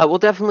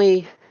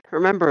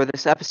remember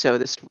this episode.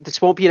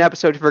 This won't be an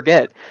episode to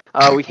forget.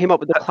 We came up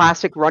with the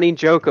classic running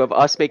joke of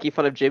us making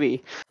fun of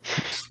Jimmy.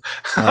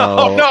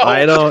 Oh no!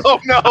 I don't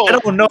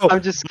know.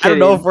 I'm just kidding. I don't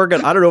know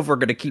if we're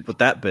gonna keep with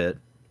that bit.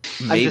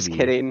 Maybe. I'm just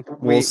kidding.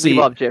 We'll see. We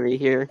love Jimmy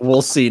here.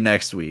 We'll see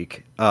next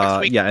week.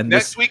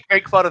 Next week,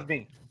 make fun of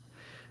me.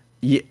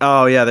 Yeah,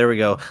 oh yeah, there we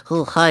go.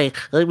 Oh hi,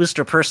 I'm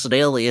Mr.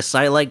 Personalias.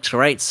 I like to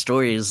write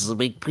stories that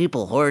make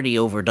people horny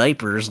over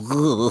diapers.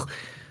 That's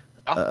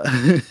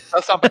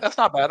not bad. That's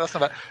not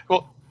bad.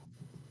 Well,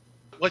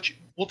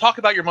 we'll talk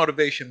about your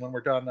motivation when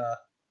we're done.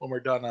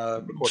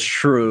 Recording.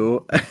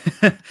 True.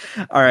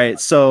 All right,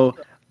 so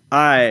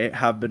I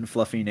have been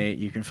Fluffy Nate.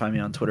 You can find me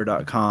on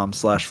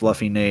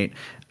twitter.com/FluffyNate.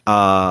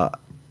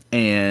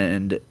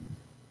 And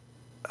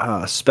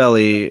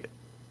Spelly,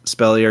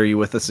 are you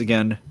with us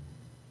again?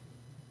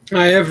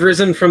 I have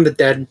risen from the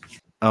dead.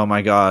 Oh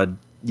my god.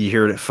 You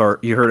heard it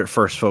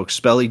first, folks.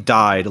 Spelly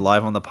died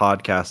live on the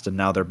podcast, and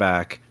now they're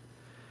back.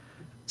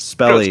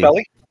 Spelly,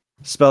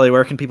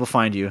 where can people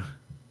find you?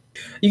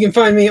 You can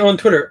find me on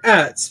Twitter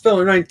at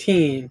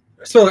Speller19,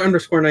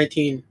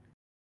 Speller_19.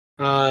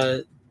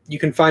 You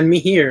can find me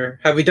here.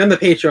 Have we done the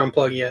Patreon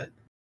plug yet?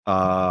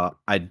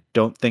 I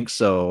don't think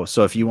so.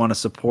 So if you want to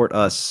support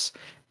us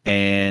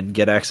and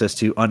get access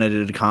to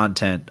unedited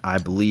content, I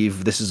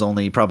believe this is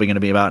only probably going to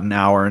be about an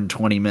hour and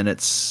 20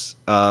 minutes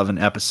of an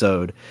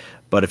episode.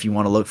 But if you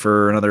want to look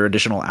for another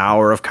additional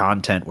hour of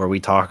content where we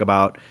talk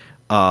about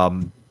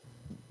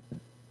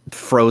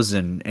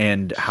Frozen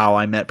and how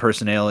I met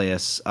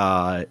Personalias,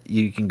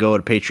 you can go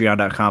to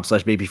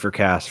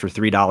patreon.com/babyforcast. For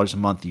 $3 a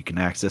month, you can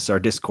access our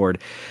Discord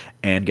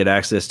and get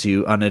access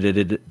to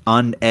unedited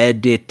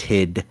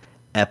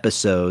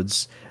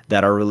episodes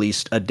that are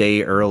released a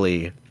day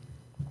early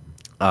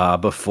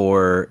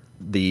before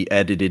the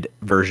edited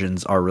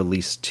versions are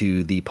released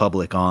to the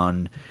public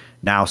on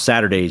now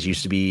Saturdays.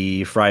 Used to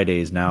be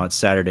Fridays, now it's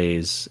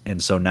Saturdays,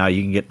 and so now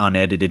you can get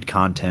unedited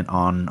content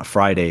on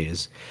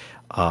Fridays.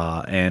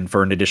 And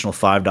for an additional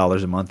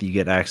 $5 a month, you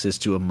get access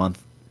to a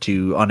month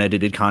to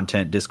unedited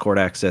content, Discord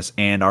access,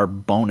 and our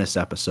bonus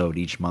episode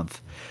each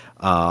month.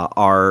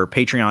 Our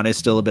Patreon is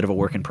still a bit of a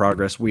work in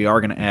progress. We are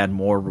going to add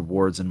more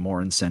rewards and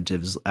more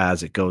incentives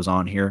as it goes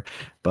on here,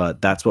 but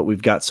that's what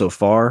we've got so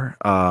far.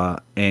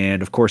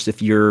 And of course,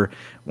 if you're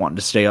wanting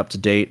to stay up to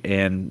date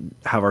and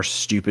have our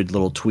stupid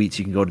little tweets,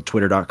 you can go to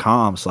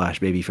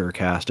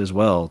twitter.com/babyfaircast as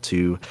well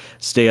to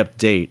stay up to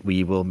date.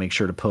 We will make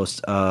sure to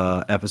post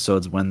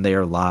episodes when they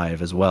are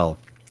live as well.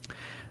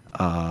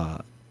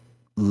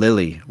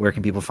 Lily, where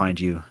can people find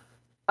you?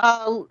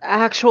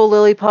 Actual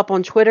Lily Pup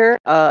on Twitter.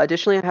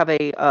 Additionally, I have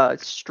a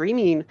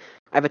streaming.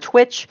 I have a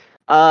Twitch,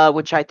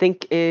 which I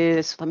think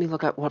is. Let me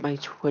look at what my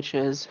Twitch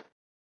is.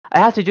 I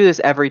have to do this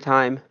every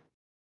time.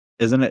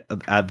 Isn't it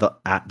at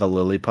the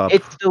Lily Pup?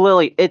 It's the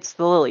Lily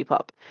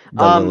Pup.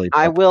 Lily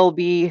I Pup. will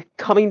be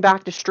coming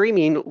back to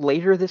streaming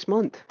later this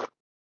month.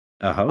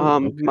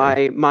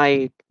 Okay.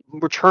 My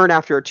return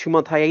after a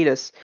 2-month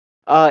hiatus,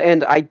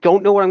 and I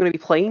don't know what I'm going to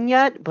be playing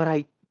yet,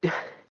 but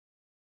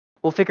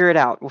we'll figure it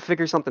out. We'll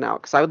figure something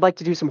out because I would like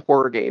to do some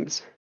horror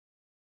games.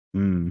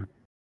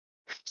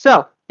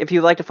 So if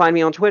you'd like to find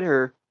me on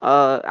Twitter,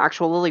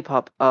 actual Lily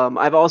Pup. I'm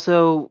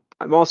also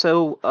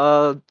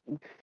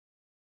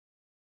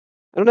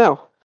I don't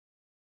know.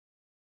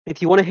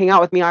 If you want to hang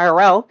out with me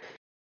IRL,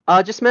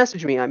 just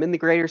message me. I'm in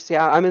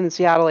the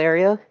Seattle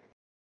area,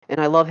 and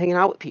I love hanging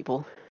out with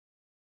people.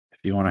 If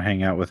you want to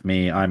hang out with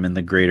me, I'm in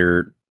the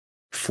greater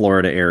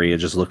Florida area.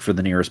 Just look for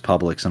the nearest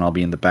Publix, and I'll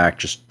be in the back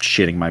just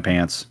shitting my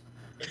pants.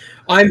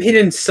 I'm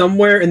hidden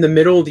somewhere in the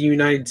middle of the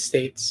United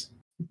States.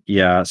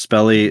 Yeah,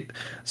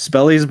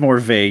 Spelly's more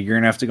vague. You're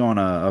gonna have to go on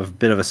a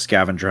bit of a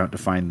scavenger hunt to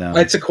find them.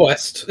 It's a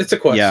quest. Yeah, It's a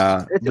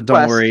but don't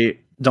quest. worry.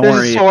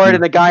 There's a sword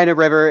and a guy in a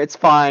river. It's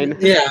fine.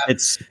 Yeah,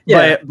 It's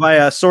Yeah. by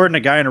a sword and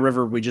a guy in a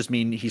river. We just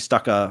mean he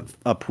stuck a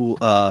pool,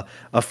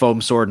 a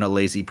foam sword in a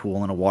lazy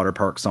pool in a water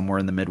park somewhere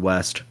in the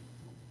Midwest.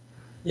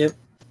 Yep.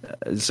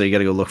 So you got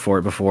to go look for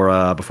it before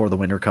the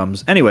winter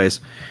comes. Anyways,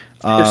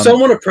 if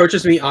someone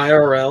approaches me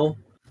IRL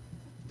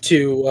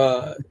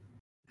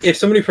if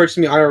somebody approaches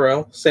me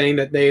IRL saying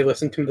that they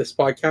listen to this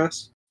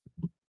podcast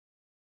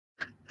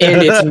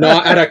and it's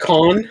not at a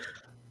con,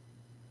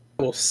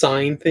 I will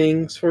sign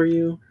things for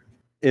you.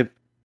 if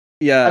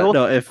we I will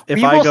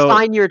go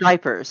sign your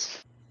diapers.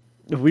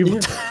 we will,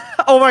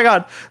 oh my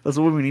god, that's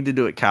what we need to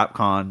do at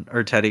CapCon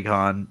or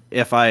TeddyCon.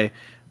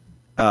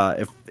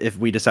 If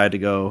we decide to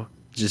go,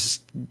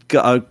 just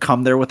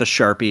come there with a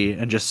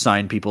Sharpie and just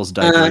sign people's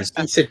diapers.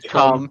 He said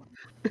come.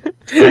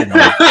 I know.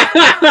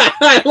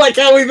 I like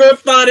how we both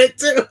thought it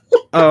too.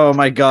 Oh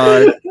my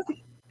god.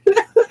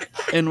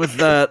 And with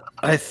that,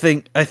 I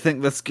think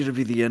that's gonna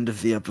be the end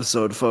of the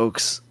episode,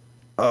 folks.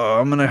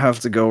 I'm gonna have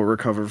to go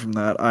recover from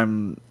that.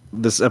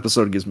 This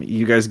episode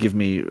you guys give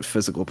me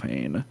physical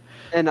pain.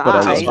 And But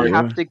I I love you.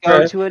 have to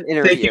go to an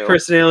interview. Thank you,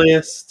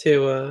 Personalias,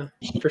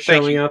 for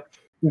showing up,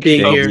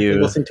 being Thank here, you.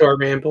 and listening to our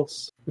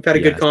rambles. We've had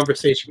a Yes. good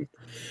conversation.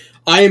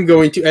 I am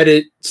going to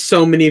edit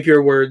so many of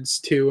your words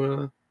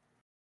to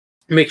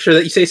make sure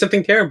that you say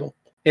something terrible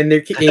and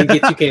it gets you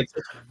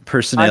canceled.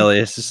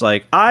 Personalias is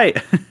like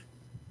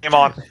Game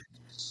on.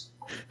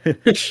 you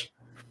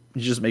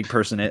just make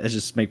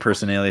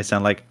Personalias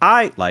sound like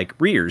I like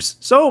rears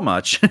so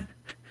much.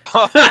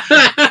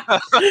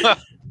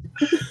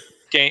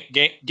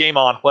 Game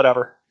on.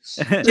 Whatever.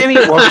 Jimmy,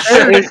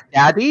 where is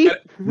Daddy?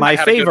 My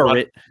had a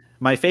good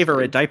one.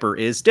 favorite diaper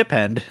is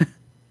Depend.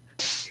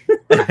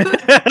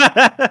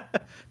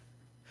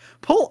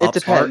 Pull It up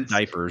smart depends.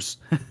 diapers.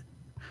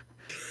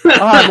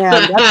 Oh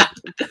man, I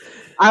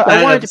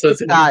That wanted to episode's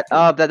pick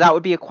that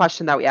would be a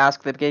question that we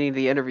ask at the beginning of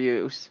the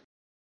interviews.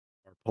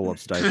 Pull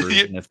ups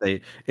diapers, and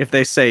if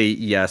they say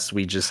yes,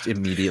 we just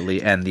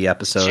immediately end the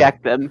episode.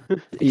 Check them.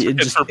 It And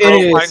just- for it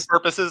profiling is.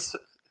 purposes,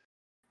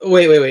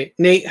 Wait.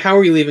 Nate, how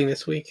are you leaving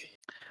this week?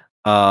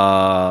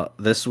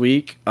 this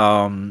week,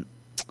 I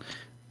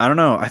don't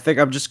know. I think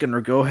I'm just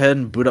gonna go ahead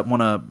and boot up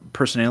one of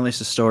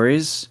Personalias'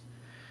 stories.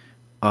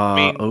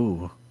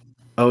 mean,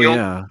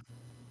 Yeah.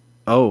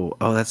 Oh,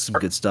 that's some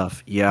good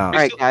stuff. Yeah. All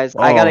right, guys,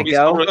 I gotta are we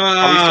still, go.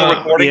 are we still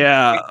recording?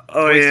 Yeah.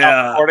 Oh Can we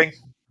stop recording?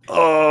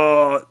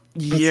 Oh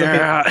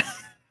yeah.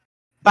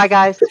 Bye,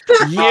 guys.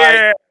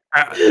 Yeah.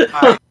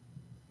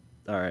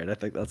 All right, I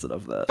think that's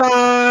enough of that.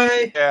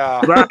 Bye.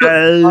 Yeah.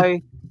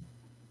 Bye.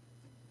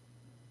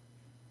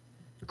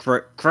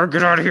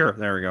 Get out of here.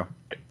 There we go.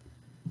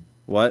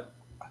 What?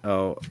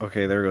 Oh,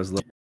 okay. There goes.